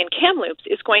referencing in Kamloops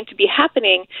is going to be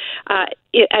happening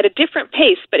at a different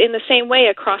pace, but in the same way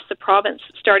across the province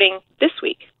starting this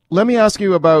week. Let me ask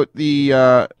you about the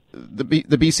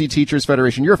BC Teachers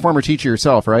Federation. You're a former teacher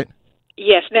yourself, right?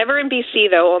 Yes, never in BC,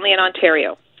 though, only in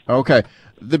Ontario. Okay.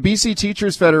 The BC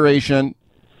Teachers Federation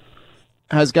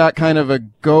has got kind of a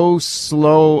go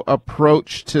slow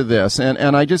approach to this.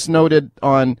 And I just noted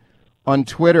on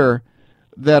Twitter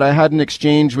that I had an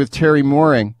exchange with Terry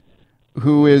Mooring,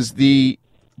 who is the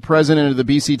president of the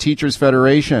BC Teachers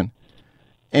Federation,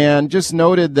 and just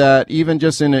noted that even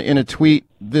just in a tweet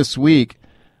this week,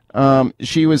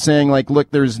 she was saying, like, look,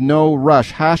 there's no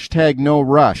rush. # no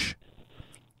rush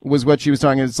was what she was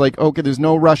talking. It's like, okay, there's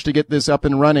no rush to get this up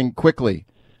and running quickly.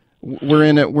 We're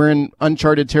in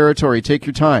uncharted territory. Take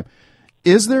your time.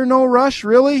 Is there no rush,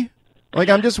 really? Like,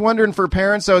 I'm just wondering for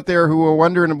parents out there who are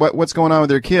wondering what's going on with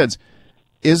their kids.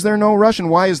 Is there no rush, and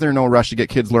why is there no rush to get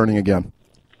kids learning again?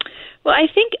 Well, I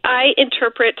think I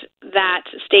interpret that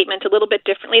statement a little bit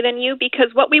differently than you,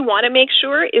 because what we want to make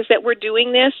sure is that we're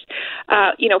doing this,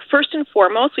 first and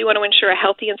foremost, we want to ensure a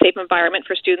healthy and safe environment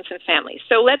for students and families.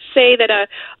 So let's say that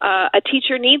a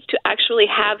teacher needs to actually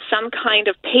have some kind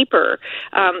of paper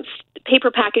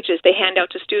packages they hand out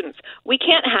to students. We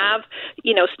can't have,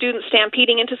 students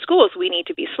stampeding into schools. We need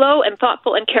to be slow and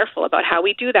thoughtful and careful about how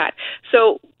we do that.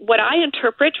 So what I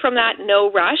interpret from that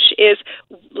no rush is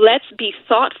let's be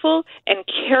thoughtful and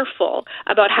careful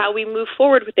about how we move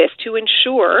forward with this to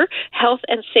ensure health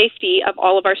and safety of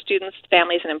all of our students,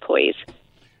 families, and employees.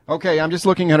 Okay, I'm just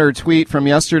looking at her tweet from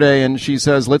yesterday, and she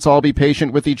says, let's all be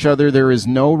patient with each other. There is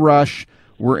no rush.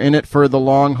 We're in it for the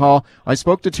long haul. I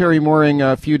spoke to Terry Mooring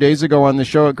a few days ago on the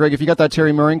show. Greg, if you got that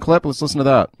Terry Mooring clip, let's listen to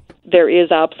that. There is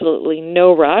absolutely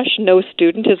no rush. No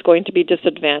student is going to be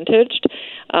disadvantaged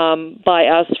by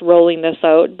us rolling this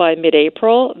out by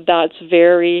mid-April. That's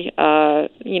very,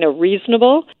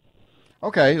 reasonable.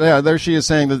 Okay, yeah, there she is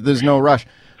saying that there's no rush.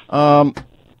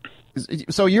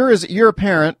 So you're a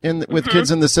parent with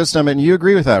kids in the system, and you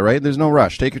agree with that, right? There's no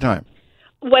rush. Take your time.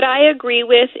 What I agree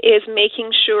with is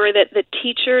making sure that the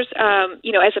teachers,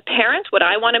 as a parent, what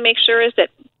I want to make sure is that,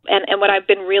 and what I've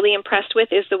been really impressed with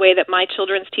is the way that my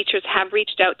children's teachers have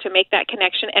reached out to make that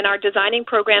connection and are designing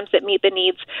programs that meet the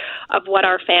needs of what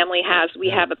our family has. We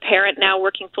have a parent now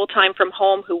working full-time from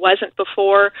home who wasn't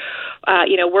before.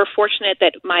 We're fortunate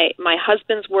that my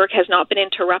husband's work has not been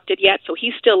interrupted yet, so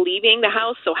he's still leaving the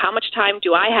house. So how much time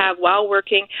do I have while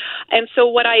working? And so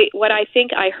what I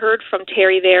think I heard from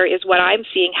Terry there is what I'm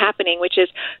seeing happening, which is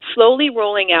slowly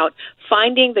rolling out,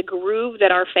 finding the groove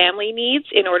that our family needs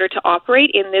in order to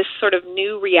operate in this sort of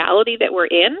new reality that we're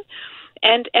in.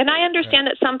 And I understand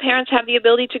that some parents have the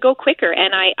ability to go quicker,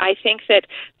 and I think that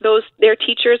their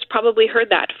teachers probably heard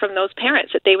that from those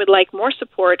parents, that they would like more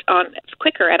support on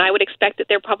quicker, and I would expect that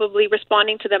they're probably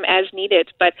responding to them as needed.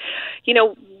 But,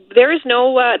 there's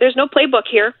no playbook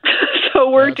here, so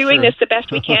we're doing this the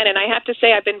best we can, and I have to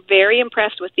say I've been very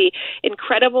impressed with the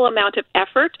incredible amount of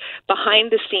effort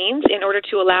behind the scenes in order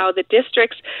to allow the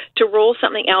districts to roll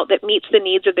something out that meets the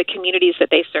needs of the communities that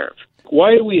they serve.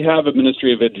 Why do we have a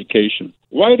Ministry of Education?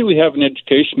 Why do we have an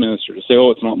education minister to say,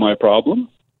 oh, it's not my problem?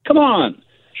 Come on,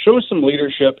 show some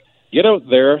leadership. Get out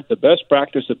there. The best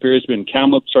practice appears to be in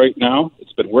Kamloops right now.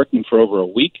 It's been working for over a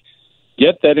week.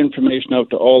 Get that information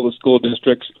out to all the school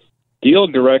districts. Deal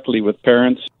directly with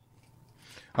parents.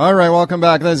 All right, welcome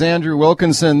back. That's Andrew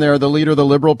Wilkinson there, the leader of the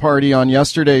Liberal Party on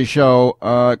yesterday's show,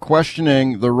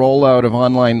 questioning the rollout of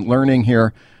online learning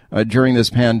here during this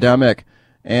pandemic.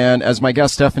 And as my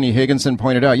guest Stephanie Higginson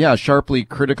pointed out, sharply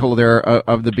critical there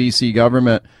of the BC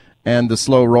government and the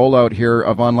slow rollout here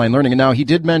of online learning. And now he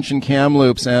did mention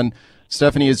Kamloops, and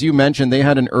Stephanie, as you mentioned, they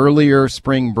had an earlier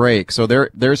spring break. So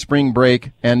their spring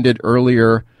break ended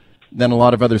earlier than a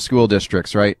lot of other school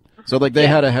districts, right? So they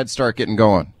had a head start getting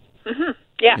going. Mm-hmm.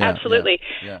 Yeah, absolutely.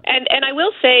 Yeah. And I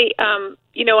will say,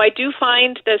 I do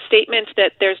find the statement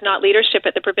that there's not leadership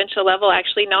at the provincial level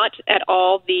actually not at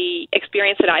all the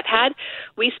experience that I've had.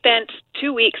 We spent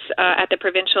 2 weeks at the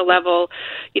provincial level,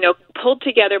 pulled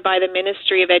together by the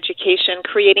Ministry of Education,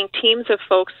 creating teams of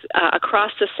folks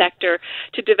across the sector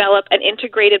to develop an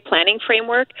integrated planning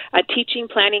framework, a teaching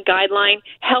planning guideline,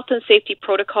 health and safety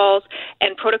protocols,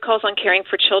 and protocols on caring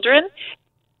for children.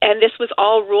 And this was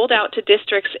all ruled out to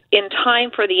districts in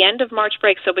time for the end of March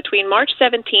break. So between March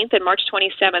 17th and March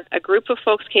 27th, a group of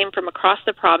folks came from across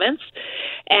the province,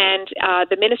 and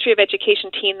the Ministry of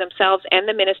Education team themselves and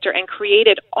the minister, and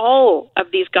created all of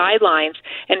these guidelines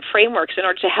and frameworks in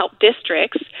order to help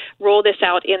districts roll this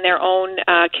out in their own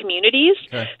communities.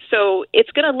 Okay. So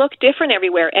it's going to look different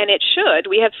everywhere, and it should.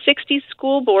 We have 60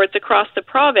 school boards across the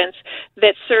province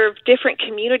that serve different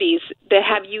communities that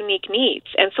have unique needs.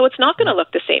 And so it's not going to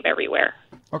look the same everywhere.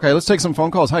 Okay, let's take some phone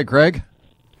calls. Hi, Greg.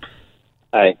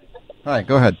 Hi. Hi,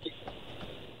 go ahead.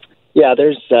 Yeah,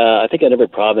 there's, I think in every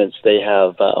province they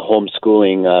have a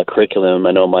homeschooling curriculum.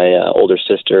 I know my older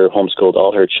sister homeschooled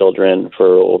all her children for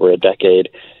over a decade,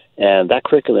 and that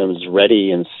curriculum is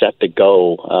ready and set to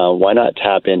go. Why not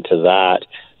tap into that?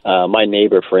 My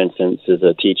neighbor, for instance, is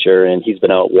a teacher, and he's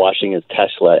been out washing his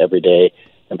Tesla every day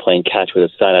and playing catch with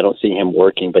his son. I don't see him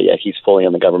working, but yet he's fully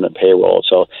on the government payroll.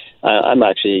 So I'm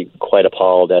actually quite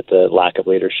appalled at the lack of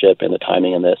leadership and the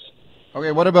timing in this.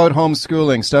 Okay, what about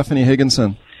homeschooling? Stephanie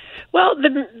Higginson. Well,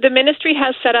 the ministry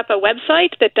has set up a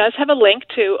website that does have a link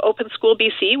to Open School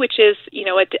BC, which is,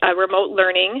 a remote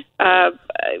learning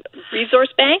resource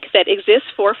bank that exists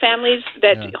for families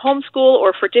that homeschool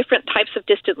or for different types of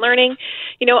distant learning.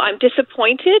 I'm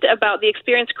disappointed about the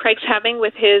experience Craig's having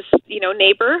with his,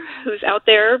 neighbor who's out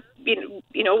there,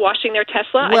 washing their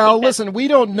Tesla. Well, listen, we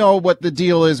don't know what the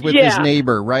deal is with his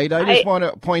neighbor, right? I just want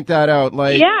to point that out.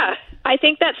 I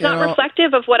think that's not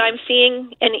reflective of what I'm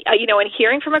seeing and and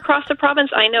hearing from across the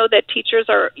province. I know that teachers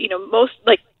are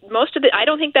most of the. I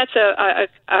don't think that's a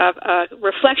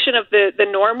reflection of the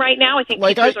norm right now. I think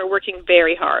teachers are working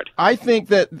very hard. I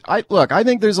think I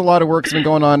think there's a lot of work that's been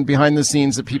going on behind the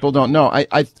scenes that people don't know.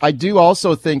 I do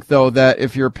also think though that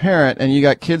if you're a parent and you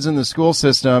got kids in the school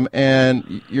system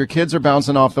and your kids are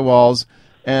bouncing off the walls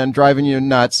and driving you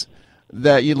nuts,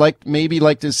 that you'd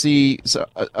like to see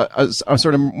a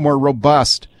sort of more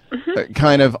robust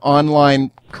kind of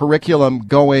online curriculum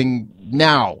going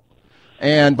now.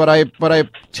 But I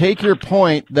take your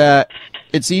point that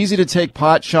it's easy to take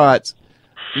pot shots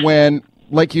when,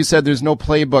 like you said, there's no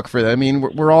playbook for that. I mean,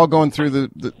 we're all going through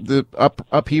the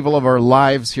upheaval of our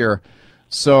lives here.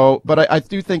 So, but I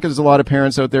do think there's a lot of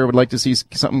parents out there who would like to see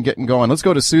something getting going. Let's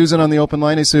go to Susan on the open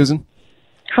line. Hey, Susan.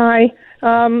 Hi.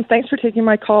 Thanks for taking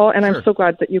my call, and I'm so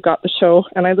glad that you got the show.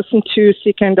 And I listen to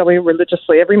CKNW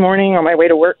religiously every morning on my way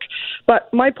to work.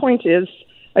 But my point is,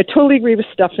 I totally agree with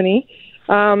Stephanie.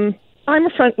 I'm a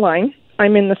frontline.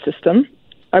 I'm in the system.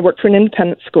 I work for an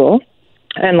independent school.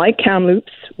 And like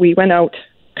Kamloops, we went out,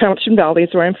 Crouch Valley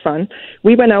is where I'm from,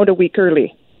 we went out a week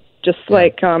early, just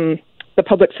like the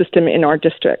public system in our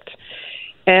district.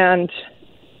 And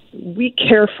we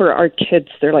care for our kids.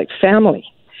 They're like family.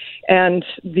 And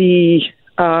we've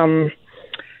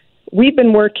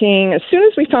been working, as soon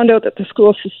as we found out that the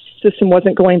school system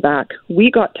wasn't going back,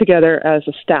 we got together as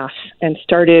a staff and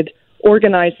started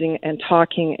organizing and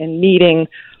talking and meeting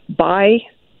by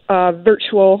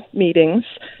virtual meetings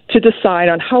to decide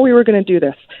on how we were going to do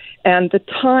this. And the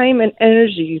time and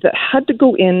energy that had to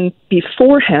go in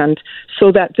beforehand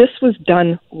so that this was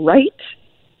done right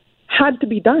had to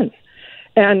be done.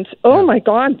 And, oh, my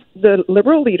God, the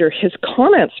Liberal leader, his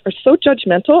comments are so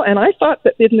judgmental, and I thought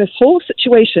that in this whole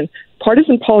situation,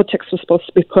 partisan politics was supposed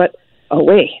to be put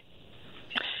away.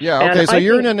 Yeah, okay, so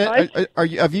you're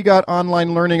have you got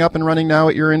online learning up and running now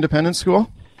at your independent school?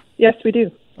 Yes, we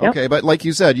do. Okay, but like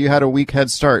you said, you had a week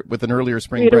head start with an earlier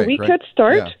spring break, We had a week head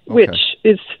start, which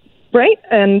is right,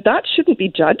 and that shouldn't be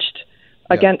judged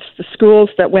against the schools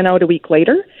that went out a week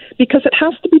later, because it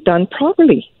has to be done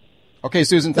properly. Okay,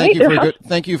 Susan, thank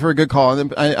you for a good call,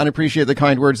 and I appreciate the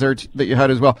kind words there that you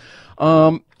had as well.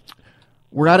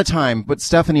 We're out of time, but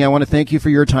Stephanie, I want to thank you for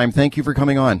your time. Thank you for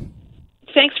coming on.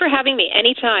 Thanks for having me.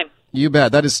 Anytime. You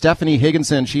bet. That is Stephanie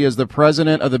Higginson. She is the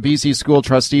president of the BC School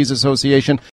Trustees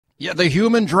Association. Yeah, the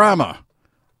human drama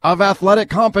of athletic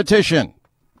competition,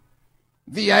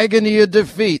 the agony of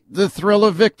defeat, the thrill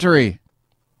of victory.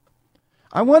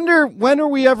 I wonder, when are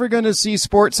we ever going to see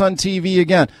sports on TV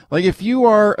again? Like, if you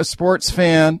are a sports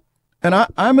fan, and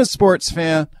I'm a sports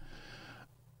fan,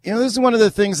 this is one of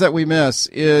the things that we miss,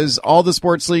 is all the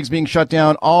sports leagues being shut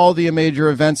down, all the major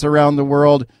events around the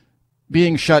world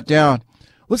being shut down.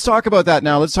 Let's talk about that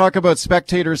now. Let's talk about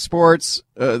spectator sports,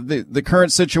 the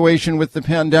current situation with the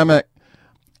pandemic.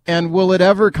 And will it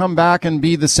ever come back and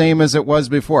be the same as it was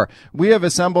before? We have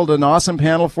assembled an awesome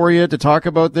panel for you to talk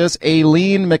about this.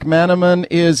 Aileen McManaman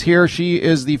is here. She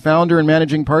is the founder and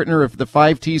managing partner of the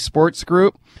 5T Sports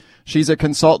Group. She's a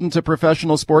consultant to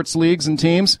professional sports leagues and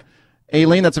teams.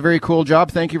 Aileen, that's a very cool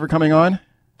job. Thank you for coming on.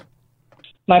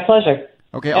 My pleasure.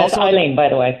 Okay. That's Also, Eileen, by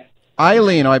the way.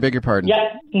 Eileen, I beg your pardon.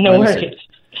 Yeah, no worries.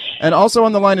 And also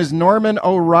on the line is Norman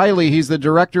O'Reilly. He's the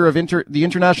director of the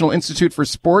International Institute for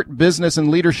Sport, Business, and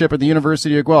Leadership at the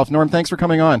University of Guelph. Norm, thanks for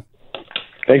coming on.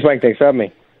 Thanks, Mike. Thanks for having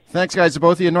me. Thanks, guys, to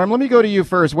both of you. Norm, let me go to you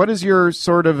first. What is your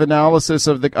sort of analysis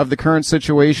of the current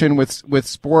situation with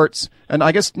sports, and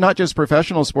I guess not just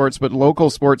professional sports, but local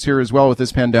sports here as well with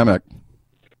this pandemic?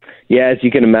 Yeah, as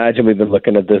you can imagine, we've been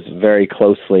looking at this very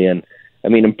closely, and I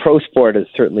mean, in pro sport has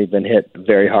certainly been hit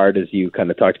very hard, as you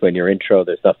kind of talked about in your intro.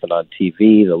 There's nothing on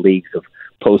TV. The leagues have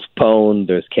postponed.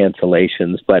 There's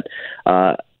cancellations. But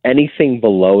anything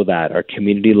below that, our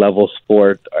community level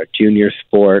sport, our junior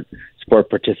sport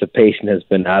participation has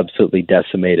been absolutely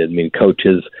decimated. I mean,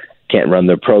 coaches can't run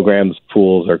their programs.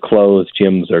 Pools are closed.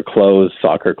 Gyms are closed.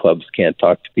 Soccer clubs can't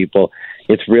talk to people.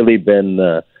 It's really been,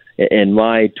 in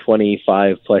my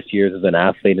 25 plus years as an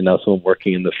athlete and also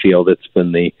working in the field, it's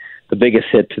been the biggest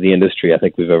hit to the industry I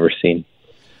think we've ever seen.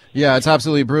 Yeah, it's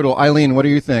absolutely brutal. Eileen, what do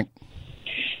you think?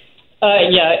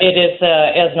 Yeah, it is.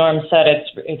 As Norm said,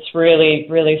 it's really,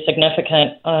 really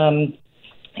significant. Coming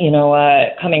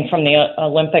from the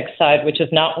Olympic side, which is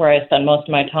not where I spend most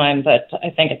of my time, but I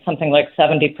think it's something like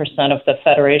 70% of the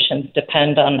federations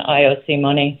depend on IOC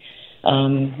money.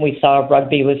 We saw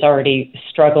rugby was already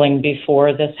struggling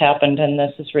before this happened, and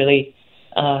this is really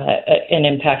an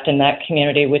impact in that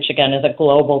community, which again is a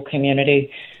global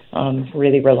community,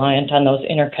 really reliant on those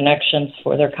interconnections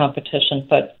for their competition.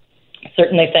 But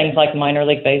certainly things like minor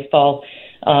league baseball,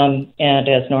 and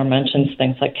as Norm mentions,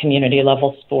 things like community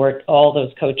level sport, all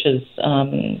those coaches,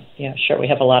 sure, we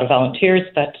have a lot of volunteers,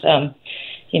 but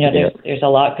there's a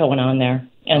lot going on there.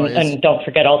 And don't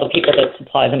forget all the people that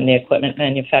supply them, the equipment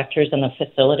manufacturers and the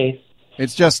facilities.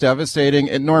 It's just devastating.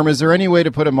 And Norm, is there any way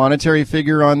to put a monetary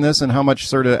figure on this and how much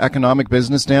sort of economic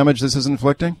business damage this is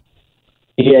inflicting?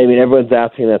 Yeah, I mean, everyone's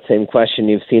asking that same question.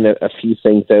 You've seen a few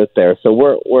things out there. So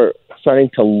we're starting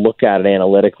to look at it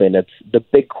analytically, and it's the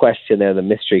big question there, the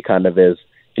mystery kind of is,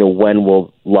 when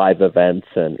will live events,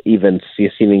 and even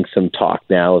seeing some talk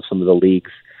now of some of the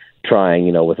leagues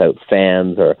trying, without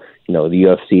fans, or, the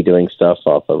UFC doing stuff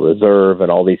off a reserve,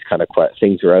 and all these kind of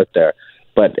things are out there.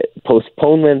 But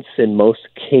postponements in most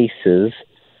cases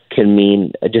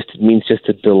means just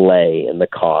a delay in the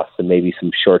cost and maybe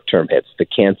some short-term hits. The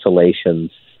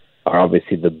cancellations are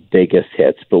obviously the biggest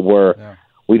hits, but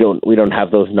we don't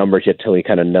have those numbers yet till we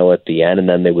kind of know at the end, and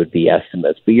then they would be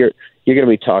estimates. But you're going to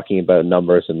be talking about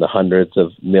numbers in the hundreds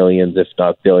of millions, if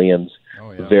not billions,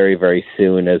 very, very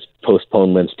soon as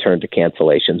postponements turn to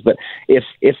cancellations. But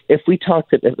if we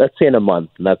talked, let's say in a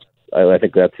month, and I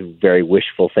think that's very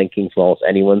wishful thinking from almost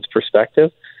anyone's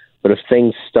perspective. But if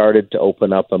things started to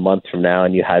open up a month from now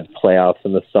and you had playoffs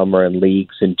in the summer and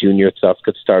leagues and junior stuff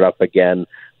could start up again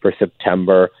for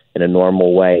September in a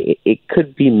normal way, it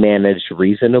could be managed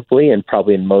reasonably and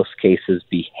probably in most cases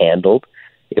be handled.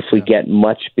 If we get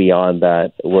much beyond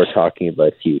that, we're talking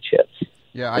about huge hits.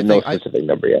 Yeah, I no think specific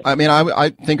number yet. I mean, I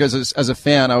think as a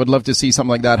fan, I would love to see something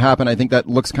like that happen. I think that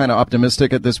looks kind of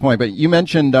optimistic at this point. But you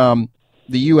mentioned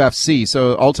the UFC,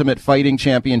 so Ultimate Fighting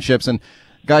Championships, and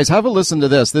guys, have a listen to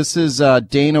this. This is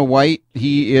Dana White.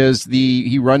 He runs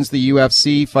the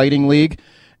UFC Fighting League,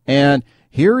 and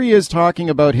here he is talking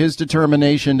about his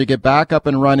determination to get back up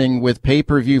and running with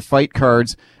pay-per-view fight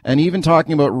cards, and even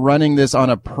talking about running this on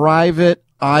a private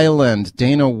island.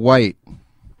 Dana White.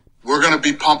 We're going to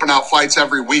be pumping out fights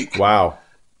every week. Wow.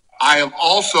 I am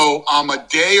also, I'm a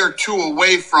day or two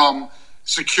away from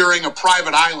securing a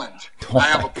private island. I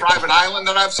have a private island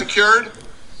that I've secured.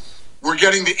 We're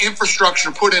getting the infrastructure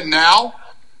put in now.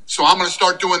 So I'm going to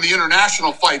start doing the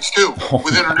international fights too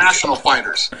with international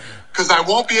fighters. Because I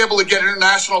won't be able to get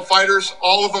international fighters,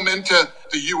 all of them into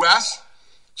the U.S.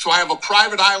 So I have a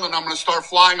private island. I'm going to start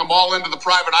flying them all into the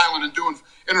private island and doing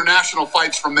international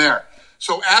fights from there.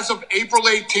 So as of April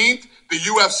 18th, the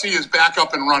UFC is back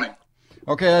up and running.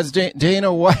 Okay, that's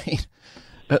Dana White,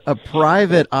 a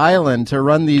private island to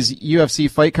run these UFC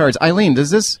fight cards. Eileen, does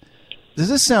this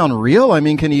sound real? I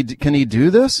mean, can he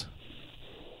do this?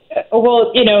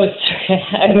 Well,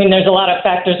 I mean, there's a lot of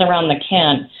factors around the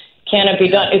can. Can it be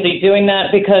done? Is he doing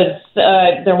that because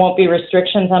there won't be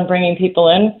restrictions on bringing people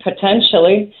in?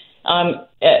 Potentially.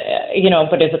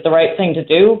 But is it the right thing to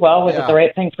do? Well, was it the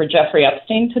right thing for Jeffrey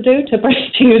Epstein to do, to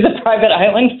use a private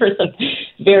island for some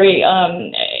very,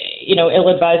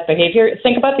 ill-advised behavior?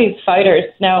 Think about these fighters.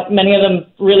 Now, many of them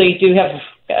really do have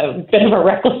a bit of a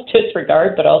reckless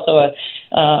disregard, but also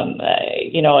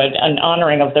an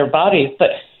honoring of their bodies.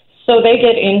 But so they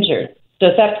get injured.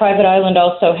 Does that private island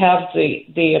also have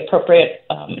the appropriate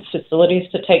facilities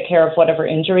to take care of whatever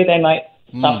injury they might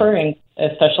suffer, and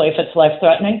especially if it's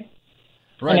life-threatening?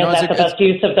 Right. And is that the best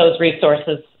use of those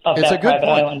resources of that private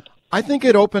island? I think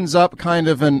it opens up kind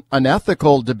of an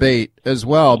ethical debate as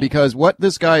well, because what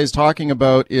this guy is talking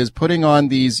about is putting on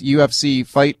these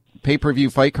UFC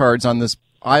pay-per-view fight cards on this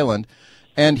island,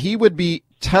 and he would be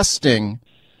testing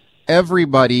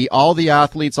everybody, all the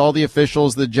athletes, all the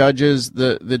officials, the judges,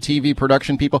 the TV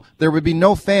production people. There would be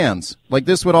no fans. Like,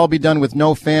 this would all be done with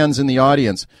no fans in the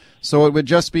audience. So it would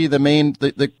just be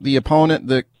the opponent,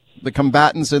 the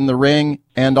combatants in the ring,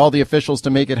 and all the officials to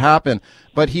make it happen.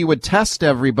 But he would test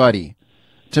everybody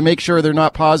to make sure they're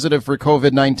not positive for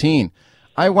COVID-19.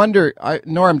 I wonder,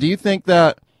 Norm, do you think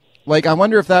that, I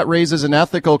wonder if that raises an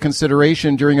ethical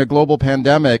consideration during a global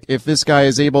pandemic, if this guy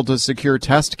is able to secure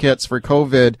test kits for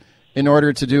COVID in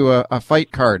order to do a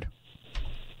fight card?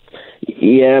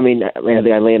 Yeah, I think I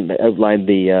outlined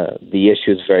the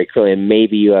issues very clearly, and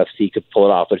maybe UFC could pull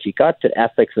it off. But if you got to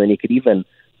ethics, then you could even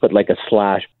put like a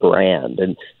 /brand.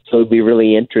 And so it'd be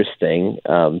really interesting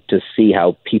to see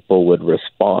how people would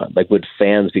respond. Like, would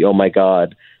fans be, oh my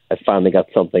God, I finally got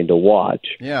something to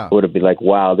watch? Yeah. Or would it be like,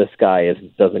 wow, this guy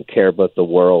doesn't care about the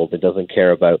world. It doesn't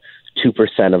care about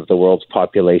 2% of the world's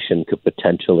population could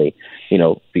potentially,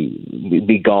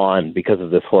 be gone because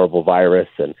of this horrible virus,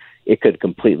 and it could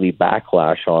completely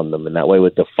backlash on them. And that way,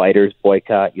 with the fighters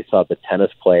boycott, you saw the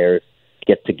tennis players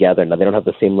get together. Now, they don't have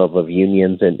the same level of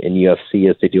unions in UFC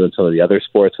as they do in some of the other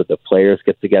sports, but the players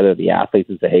get together, the athletes,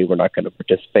 and say, hey, we're not going to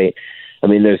participate. I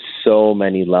mean, there's so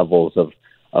many levels of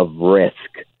risk.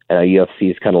 And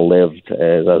UFC's kind of lived,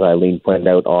 as Eileen pointed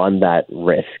out, on that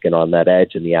risk and on that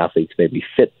edge, and the athletes maybe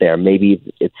fit there. Maybe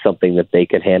it's something that they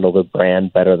could handle the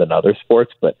brand better than other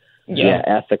sports, but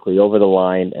ethically over the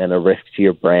line and a risk to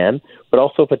your brand, but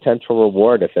also a potential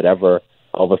reward if it ever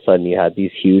all of a sudden you had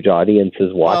these huge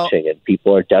audiences watching and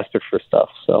people are desperate for stuff.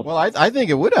 So, well, I think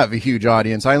it would have a huge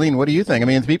audience. Eileen, what do you think? I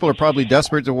mean, people are probably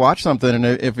desperate to watch something, and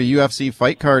if a UFC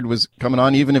fight card was coming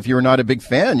on, even if you were not a big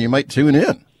fan, you might tune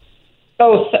in.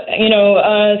 Oh,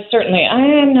 certainly.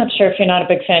 I'm not sure if you're not a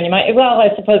big fan. You might. Well, I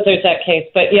suppose there's that case.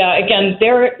 But yeah, again,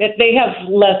 they have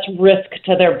less risk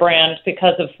to their brand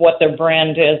because of what their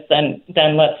brand is than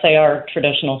let's say our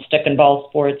traditional stick and ball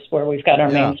sports, where we've got our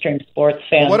mainstream sports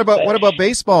fans. Well, what about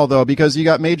baseball though? Because you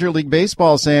got Major League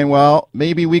Baseball saying, well,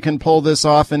 maybe we can pull this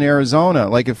off in Arizona.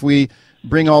 Like, if we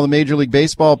bring all the Major League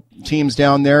Baseball teams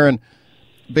down there and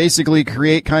basically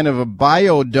create kind of a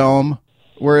biodome,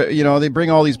 where, they bring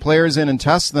all these players in and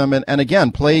test them and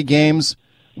again, play games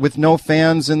with no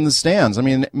fans in the stands. I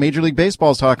mean, Major League Baseball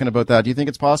is talking about that. Do you think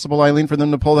it's possible, Eileen, for them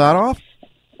to pull that off?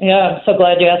 Yeah, I'm so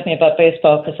glad you asked me about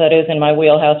baseball, because that is in my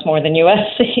wheelhouse more than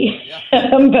USC.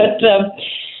 But,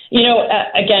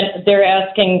 again, they're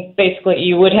asking, basically,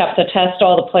 you would have to test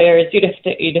all the players. You'd have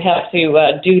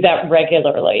to do that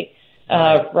regularly.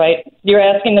 Right? You're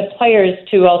asking the players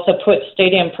to also put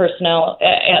stadium personnel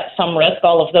at some risk.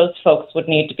 All of those folks would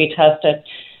need to be tested.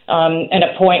 At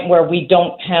a point where we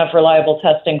don't have reliable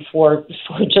testing for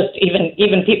just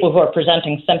even people who are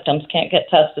presenting symptoms can't get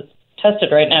tested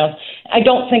right now. I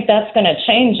don't think that's going to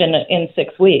change in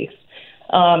 6 weeks.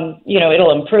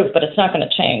 It'll improve, but it's not going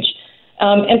to change.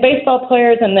 And baseball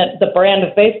players and the brand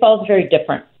of baseball is very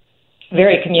different.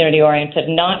 Very community-oriented,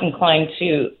 not inclined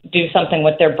to do something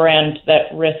with their brand that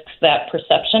risks that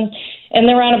perception. And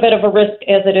they're on a bit of a risk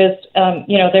as it is.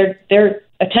 Their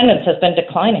attendance has been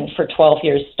declining for 12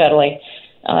 years steadily.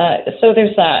 So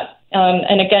there's that.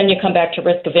 And again, you come back to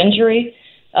risk of injury.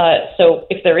 So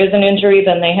if there is an injury,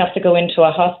 then they have to go into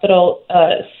a hospital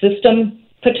system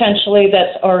potentially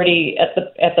that's already at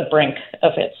the brink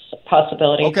of its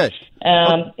possibility. Okay.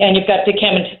 And you've got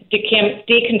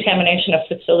decontamination of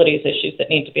facilities issues that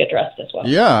need to be addressed as well.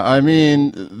 Yeah, I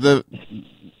mean,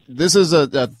 this is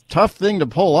a tough thing to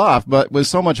pull off, but with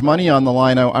so much money on the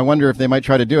line, I wonder if they might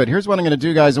try to do it. Here's what I'm going to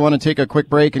do, guys. I want to take a quick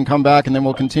break and come back, and then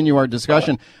we'll continue our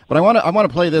discussion. But I want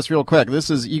to play this real quick.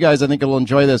 You guys, I think, will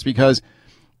enjoy this, because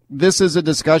this is a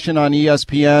discussion on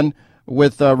ESPN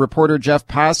with reporter Jeff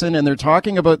Passan, and they're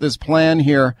talking about this plan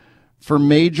here for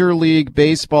Major League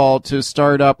Baseball to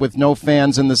start up with no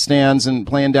fans in the stands and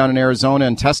playing down in Arizona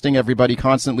and testing everybody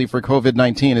constantly for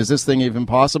COVID-19? Is this thing even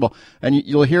possible? And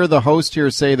you'll hear the host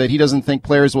here say that he doesn't think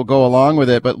players will go along with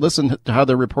it, but listen to how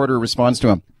the reporter responds to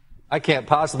him. I can't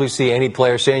possibly see any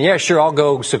player saying, yeah, sure, I'll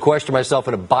go sequester myself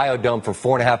in a biodome for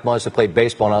 4.5 months to play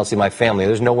baseball and I'll see my family.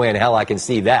 There's no way in hell I can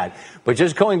see that. But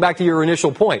just going back to your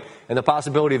initial point and the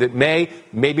possibility that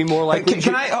maybe more likely.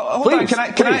 Can I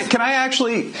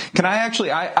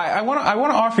want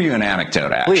to offer you an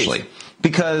anecdote, actually. Please.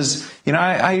 Because,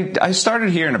 I started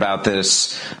hearing about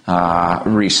this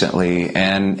recently,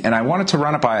 and I wanted to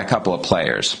run it by a couple of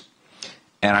players.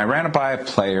 And I ran it by a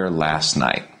player last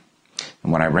night.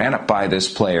 And when I ran it by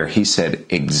this player, he said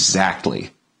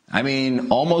exactly,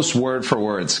 almost word for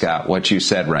word, Scott, what you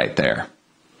said right there.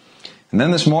 And then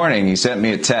this morning, he sent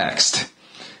me a text.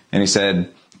 And he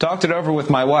said, talked it over with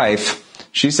my wife.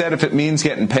 She said if it means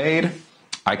getting paid,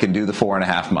 I can do the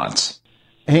 4.5 months.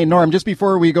 Hey, Norm, just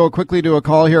before we go quickly to a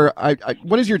call here,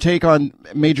 what is your take on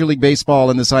Major League Baseball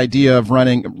and this idea of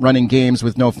running games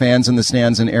with no fans in the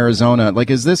stands in Arizona? Like,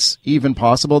 is this even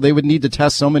possible? They would need to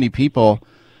test so many people.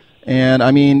 And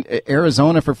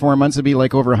Arizona for 4 months would be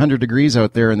like over 100 degrees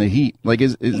out there in the heat. Like,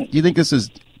 do you think this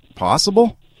is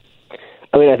possible?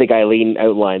 I think Eileen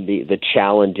outlined the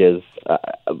challenges,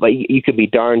 but you could be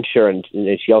darn sure. And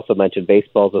she also mentioned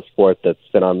baseball is a sport that's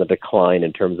been on the decline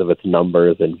in terms of its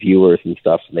numbers and viewers and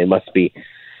stuff. And they must be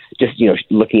just,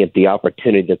 looking at the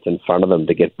opportunity that's in front of them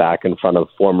to get back in front of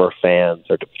former fans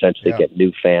or to potentially get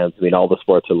new fans. All the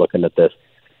sports are looking at this.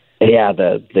 Yeah,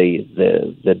 if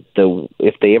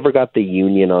they ever got the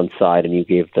union on side, and you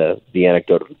gave the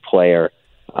anecdote of the player,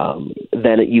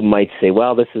 then you might say,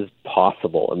 well, this is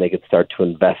possible, and they could start to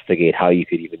investigate how you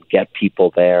could even get people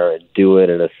there and do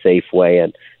it in a safe way.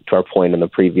 And to our point in the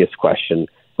previous question,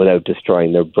 without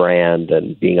destroying their brand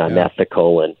and being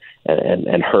unethical and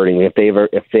hurting. If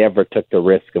they ever took the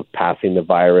risk of passing the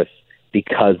virus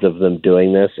because of them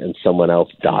doing this and someone else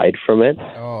died from it,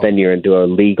 then you're into a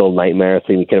legal nightmare.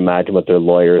 So you can imagine what their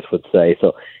lawyers would say.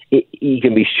 So you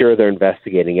can be sure they're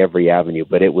investigating every avenue,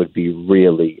 but it would be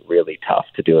really, really tough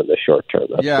to do in the short term.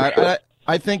 That's for sure.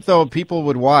 I think, though, people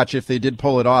would watch if they did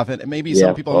pull it off. And maybe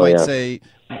some people might say,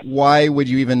 why would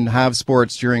you even have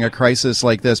sports during a crisis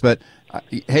like this? But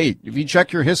hey, if you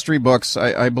check your history books,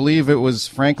 I believe it was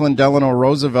Franklin Delano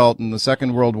Roosevelt in the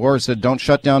Second World War said, don't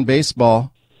shut down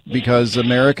baseball, because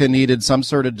America needed some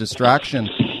sort of distraction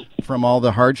from all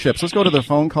the hardships. Let's go to the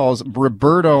phone calls.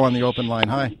 Roberto on the open line.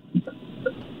 Hi.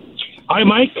 Hi,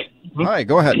 Mike. Hi,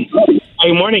 go ahead.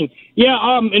 Good morning.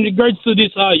 Yeah, in regards to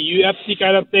this UFC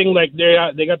kind of thing, like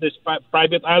they got this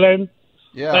private island.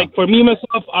 Yeah. Like for me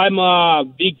myself, I'm a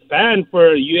big fan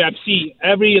for UFC.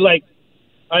 Every like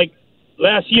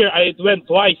last year, I went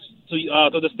twice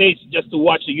to the States just to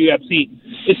watch the UFC.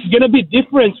 It's gonna be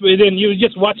different within you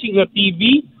just watching the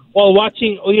TV while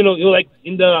watching, like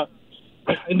in the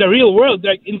real world,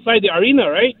 like inside the arena,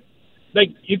 right? Like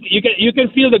you can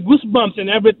feel the goosebumps and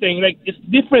everything. Like it's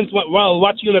different while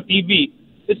watching on the TV.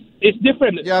 It's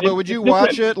different. Yeah, but would you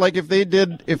watch it? Like if they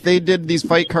did these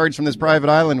fight cards from this private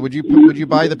island, would you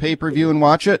buy the pay-per-view and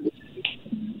watch it?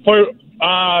 For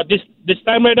this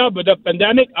time right now with the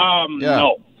pandemic,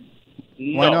 no.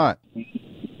 Why not?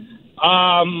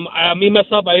 Me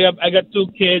myself, I got 2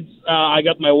 kids. I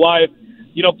got my wife.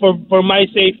 For my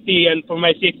safety and for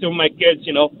my safety of my kids,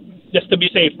 just to be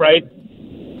safe, right?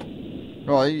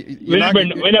 Well, we never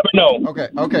know.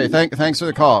 Okay. Thanks for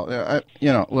the call.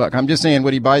 Look, I'm just saying,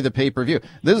 would he buy the pay-per-view?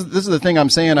 This is the thing I'm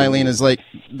saying, Eileen, is like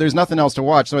there's nothing else to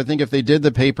watch. So I think if they did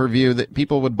the pay-per-view, that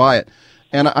people would buy it.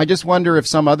 And I just wonder if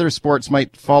some other sports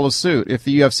might follow suit if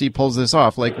the UFC pulls this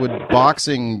off. Like, would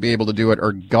boxing be able to do it,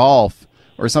 or golf,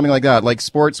 or something like that? Like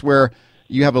sports where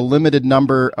you have a limited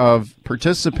number of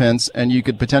participants and you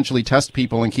could potentially test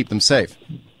people and keep them safe.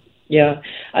 Yeah,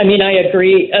 I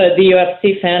agree. The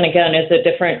UFC fan again is a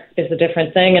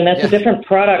different thing, and that's a different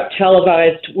product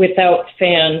televised without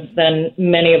fans than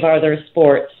many of our other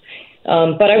sports.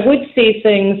 But I would see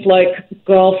things like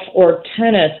golf or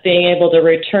tennis being able to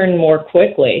return more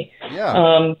quickly.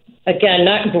 Yeah. Again,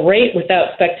 not great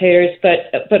without spectators,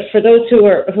 but for those who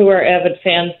are avid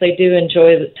fans, they do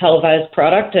enjoy the televised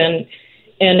product, and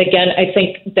again, I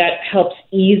think that helps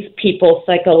ease people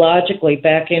psychologically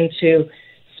back into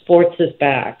sports is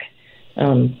back.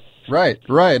 Right.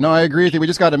 No, I agree with you. We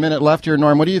just got a minute left here,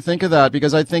 Norm. What do you think of that?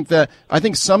 Because I think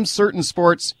some certain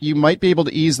sports, you might be able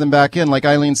to ease them back in. Like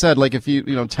Eileen said, like if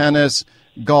tennis,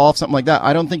 golf, something like that.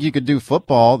 I don't think you could do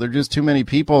football. There are just too many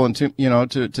people and to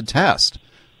test.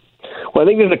 Well, I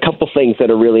think there's a couple things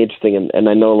that are really interesting, and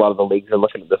I know a lot of the leagues are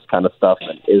looking at this kind of stuff.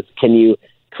 Is can you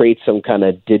create some kind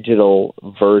of digital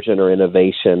version or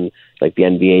innovation like the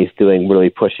NBA is doing, really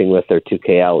pushing with their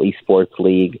 2KL esports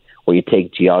league, where you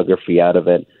take geography out of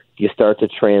it. You start to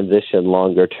transition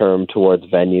longer term towards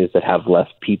venues that have less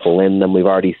people in them. We've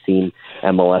already seen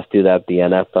MLS do that. The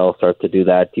NFL start to do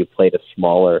that. You play to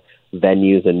smaller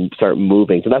venues and start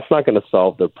moving. So that's not going to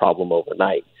solve the problem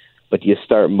overnight. But you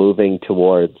start moving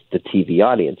towards the TV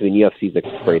audience. I mean, UFC is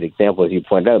a great example, as you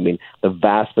pointed out. I mean, the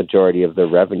vast majority of their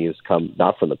revenues come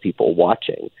not from the people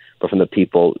watching, but from the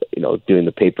people, doing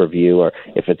the pay-per-view, or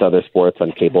if it's other sports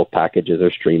on cable packages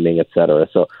or streaming, et cetera.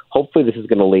 So hopefully this is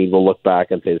going to lead. We'll look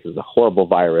back and say this is a horrible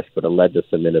virus, but it led to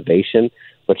some innovation.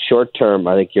 But short term,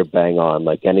 I think you're bang on.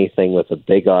 Like anything with a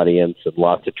big audience and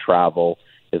lots of travel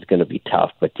is going to be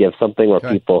tough. But do you have something where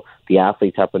the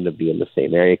athletes happen to be in the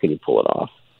same area? Can you pull it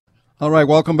off? All right,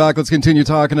 welcome back. Let's continue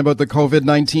talking about the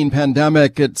COVID-19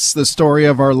 pandemic. It's the story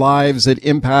of our lives. It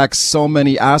impacts so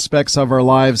many aspects of our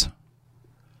lives.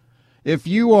 If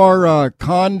you are a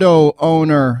condo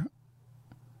owner,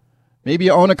 maybe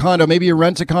you own a condo, maybe you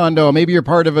rent a condo, maybe you're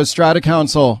part of a strata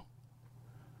council,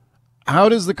 how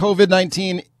does the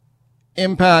COVID-19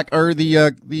 impact or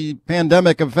the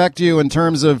pandemic affect you in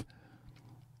terms of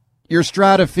your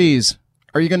strata fees?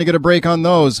 Are you going to get a break on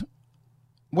those?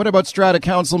 What about strata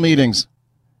council meetings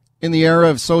in the era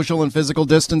of social and physical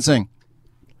distancing?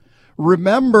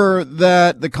 Remember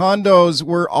that the condos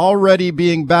were already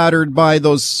being battered by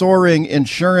those soaring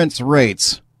insurance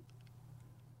rates.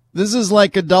 This is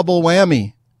like a double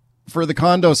whammy for the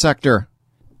condo sector.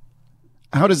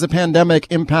 How does the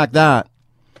pandemic impact that?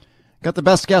 Got the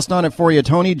best guest on it for you,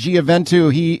 Tony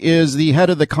Giaventu. He is the head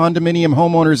of the Condominium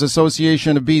Homeowners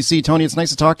Association of BC. Tony, it's nice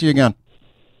to talk to you again.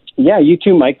 Yeah, you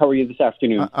too, Mike. How are you this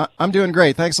afternoon? I'm doing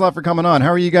great. Thanks a lot for coming on. How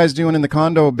are you guys doing in the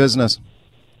condo business?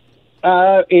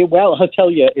 Well, I'll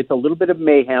tell you, it's a little bit of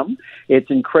mayhem.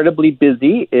 It's incredibly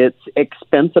busy. It's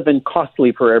expensive and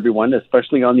costly for everyone,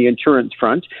 especially on the insurance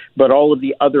front. But all of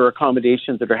the other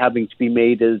accommodations that are having to be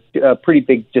made is a pretty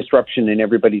big disruption in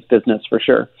everybody's business, for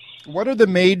sure. What are the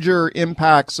major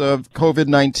impacts of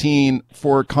COVID-19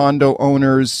 for condo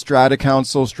owners, strata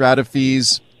council, strata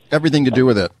fees, everything to do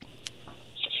with it?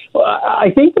 Well,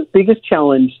 I think the biggest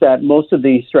challenge that most of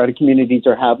the strata communities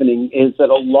are having is that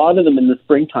a lot of them in the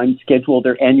springtime schedule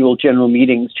their annual general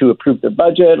meetings to approve their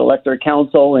budget, elect their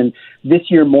council, and this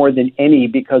year more than any,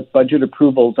 because budget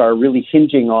approvals are really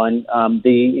hinging on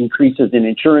the increases in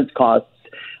insurance costs.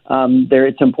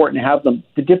 It's important to have them.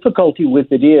 The difficulty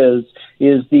with it is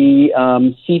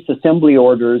the cease assembly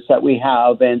orders that we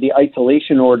have and the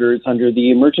isolation orders under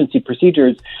the emergency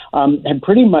procedures have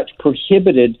pretty much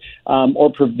prohibited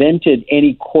or prevented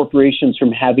any corporations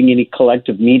from having any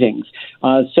collective meetings.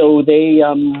 So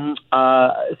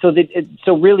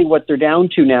really what they're down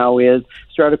to now is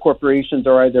strata corporations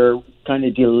are either kind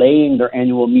of delaying their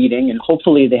annual meeting, and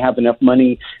hopefully they have enough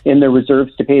money in their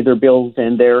reserves to pay their bills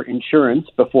and their insurance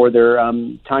before their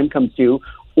time comes due,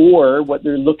 or what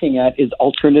they're looking at is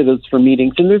alternatives for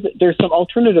meetings. And there's some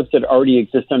alternatives that already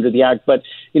exist under the Act, but,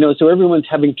 so everyone's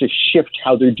having to shift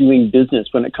how they're doing business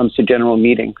when it comes to general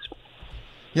meetings.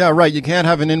 Yeah, right. You can't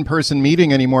have an in-person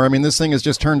meeting anymore. I mean, this thing has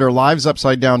just turned our lives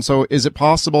upside down. So is it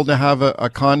possible to have a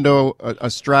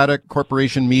strata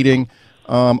corporation meeting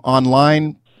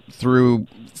online through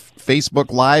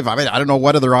Facebook Live? I mean, I don't know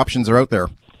what other options are out there.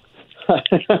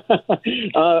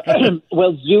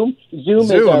 Well, Zoom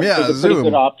is a pretty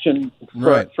good option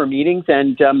for meetings,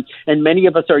 and many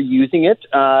of us are using it.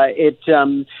 But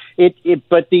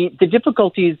the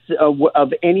difficulties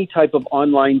of any type of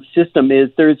online system is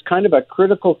there's kind of a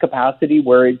critical capacity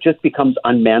where it just becomes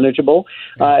unmanageable.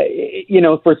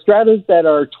 For stratas that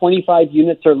are 25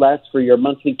 units or less for your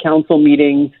monthly council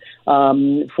meetings,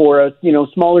 for a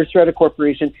smaller strata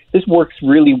corporation, this works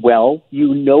really well.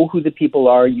 You know who the people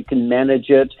are. You can manage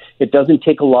it. It doesn't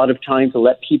take a lot of time to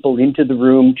let people into the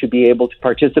room to be able to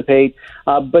participate.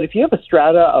 But if you have a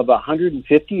strata of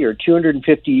 150 or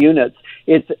 250 units,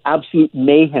 it's absolute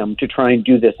mayhem to try and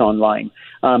do this online.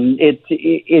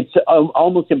 It's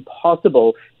almost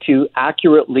impossible to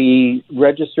accurately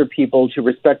register people, to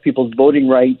respect people's voting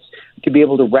rights, to be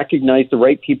able to recognize the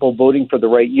right people voting for the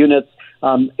right units.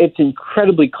 It's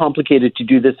incredibly complicated to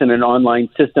do this in an online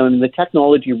system, and the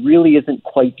technology really isn't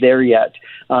quite there yet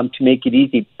to make it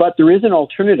easy. But there is an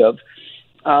alternative.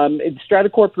 Strata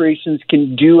corporations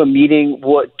can do a meeting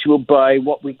by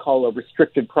what we call a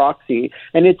restricted proxy,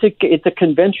 and it's a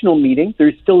conventional meeting.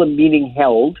 There's still a meeting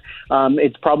held.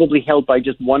 It's probably held by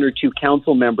just one or two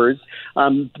council members.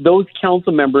 Those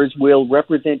council members will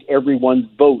represent everyone's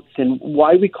votes, and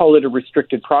why we call it a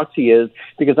restricted proxy is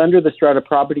because under the Strata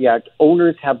Property Act,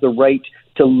 owners have the right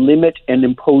to limit and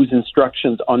impose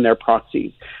instructions on their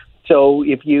proxies. So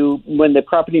when the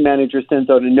property manager sends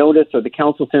out a notice or the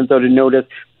council sends out a notice,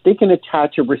 they can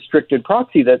attach a restricted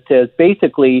proxy that says,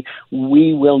 basically,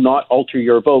 we will not alter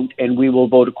your vote and we will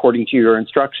vote according to your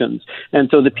instructions. And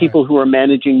so the people who are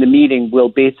managing the meeting will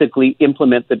basically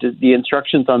implement the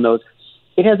instructions on those.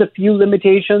 It has a few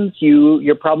limitations.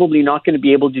 You're probably not going to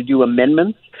be able to do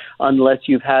amendments unless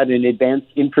you've had an advanced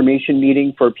information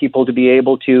meeting for people to be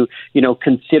able to,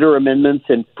 consider amendments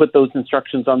and put those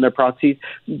instructions on their proxies.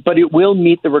 But it will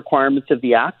meet the requirements of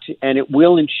the Act, and it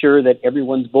will ensure that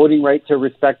everyone's voting rights are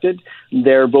respected,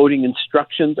 their voting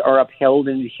instructions are upheld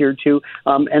and adhered to,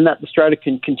 and that the strata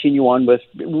can continue on with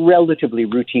relatively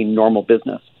routine, normal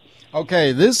business.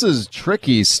 Okay, this is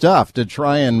tricky stuff to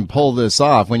try and pull this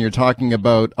off when you're talking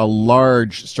about a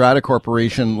large strata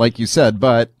corporation, like you said,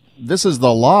 but this is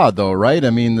the law, though, right?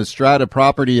 I mean, the Strata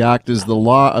Property Act is the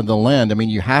law of the land. I mean,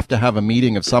 you have to have a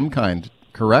meeting of some kind,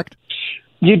 correct?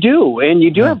 You do, and you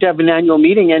do have to have an annual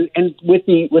meeting. And with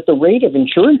the rate of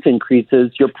insurance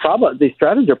increases, the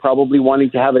stratas are probably wanting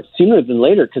to have it sooner than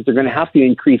later because they're going to have to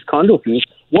increase condo fees.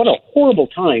 What a horrible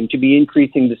time to be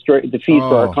increasing the fees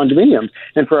for our condominiums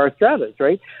and for our stratas,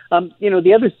 right?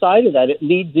 The other side of that, it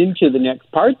leads into the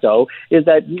next part, though, is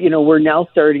that, we're now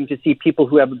starting to see people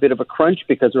who have a bit of a crunch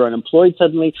because they're unemployed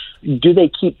suddenly. Do they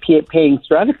keep paying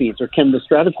strata fees, or can the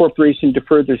strata corporation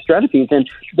defer their strata fees? And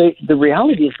the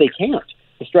reality is they can't.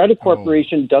 The strata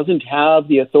corporation doesn't have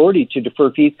the authority to defer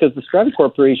fees because the strata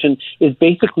corporation is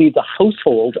basically the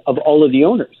household of all of the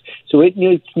owners. So it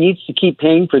needs to keep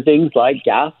paying for things like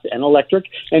gas and electric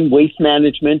and waste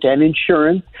management and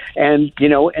insurance and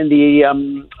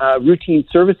the routine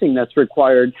servicing that's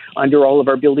required under all of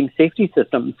our building safety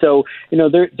systems. So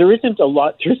there isn't a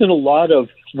lot of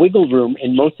wiggle room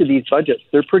in most of these budgets.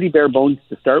 They're pretty bare bones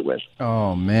to start with.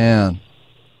 Oh man.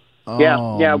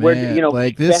 Yeah.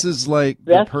 We're this is like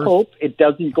let's hope it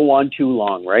doesn't go on too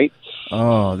long, right?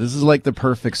 Oh, this is like the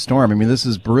perfect storm. I mean, this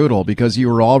is brutal because you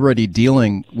were already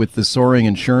dealing with the soaring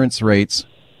insurance rates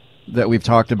that we've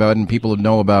talked about and people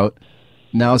know about.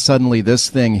 Now suddenly this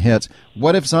thing hits.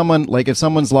 What if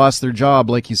someone's lost their job,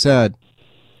 like you said?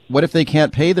 What if they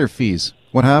can't pay their fees?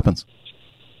 What happens?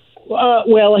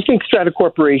 Well, I think strata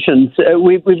corporations,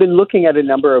 we've been looking at a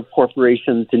number of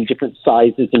corporations in different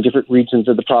sizes in different regions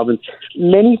of the province.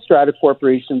 Many strata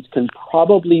corporations can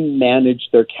probably manage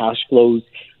their cash flows,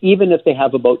 even if they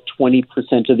have about 20%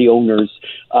 of the owners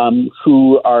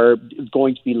who are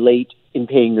going to be late in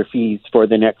paying their fees for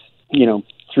the next,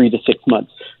 3 to 6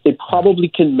 months. They probably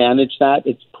can manage that.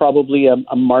 It's probably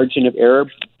a margin of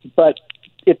error, but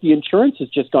if the insurance has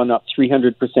just gone up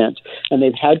 300% and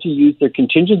they've had to use their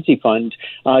contingency fund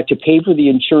to pay for the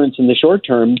insurance in the short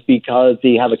term because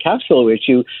they have a cash flow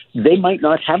issue, they might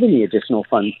not have any additional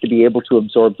funds to be able to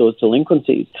absorb those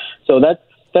delinquencies. So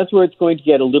that's where it's going to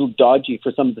get a little dodgy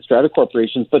for some of the strata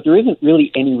corporations, but there isn't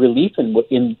really any relief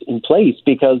in place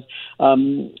because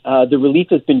the relief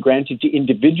has been granted to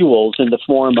individuals in the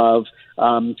form of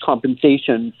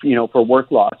compensation, for work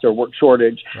loss or work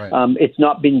shortage. Right. It's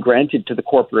not been granted to the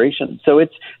corporation.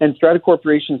 And strata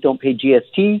corporations don't pay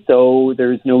GST, so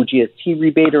there's no GST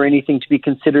rebate or anything to be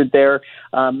considered there.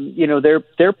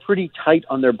 They're pretty tight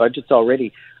on their budgets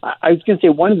already. I was going to say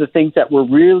one of the things that we're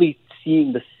really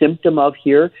seeing the symptom of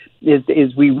here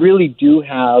is we really do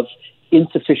have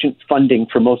insufficient funding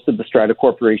for most of the strata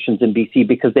corporations in BC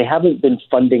because they haven't been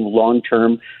funding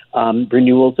long-term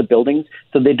renewals of buildings,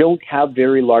 so they don't have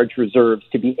very large reserves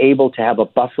to be able to have a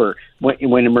buffer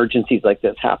when emergencies like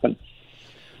this happen.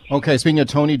 Okay, speaking of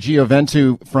Tony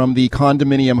Gioventu from the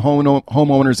Condominium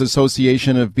Homeowners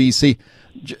Association of BC,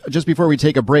 just before we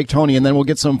take a break, Tony, and then we'll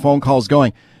get some phone calls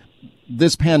going,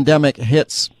 this pandemic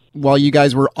hits while you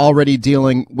guys were already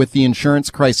dealing with the insurance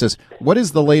crisis. What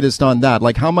is the latest on that?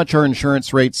 Like, how much are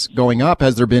insurance rates going up?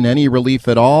 Has there been any relief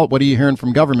at all? What are you hearing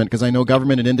from government? Because I know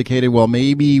government had indicated, well,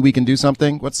 maybe we can do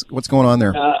something. What's going on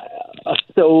there?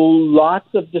 So lots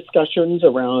of discussions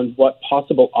around what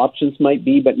possible options might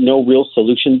be, but no real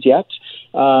solutions yet.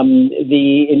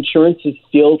 The insurance is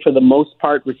still, for the most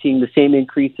part, we're seeing the same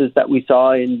increases that we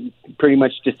saw in pretty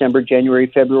much December, January,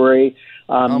 February.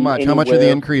 How much? How much are the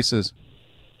increases?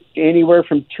 Anywhere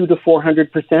from 200% to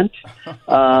 400%.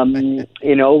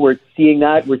 We're seeing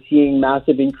that. We're seeing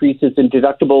massive increases in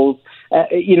deductibles.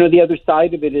 The other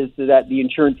side of it is that the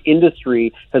insurance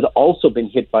industry has also been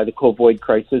hit by the COVID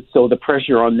crisis, so the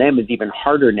pressure on them is even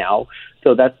harder now.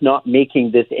 So that's not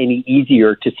making this any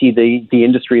easier to see the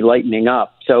industry lightening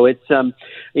up. So it's,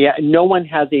 no one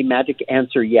has a magic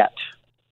answer yet.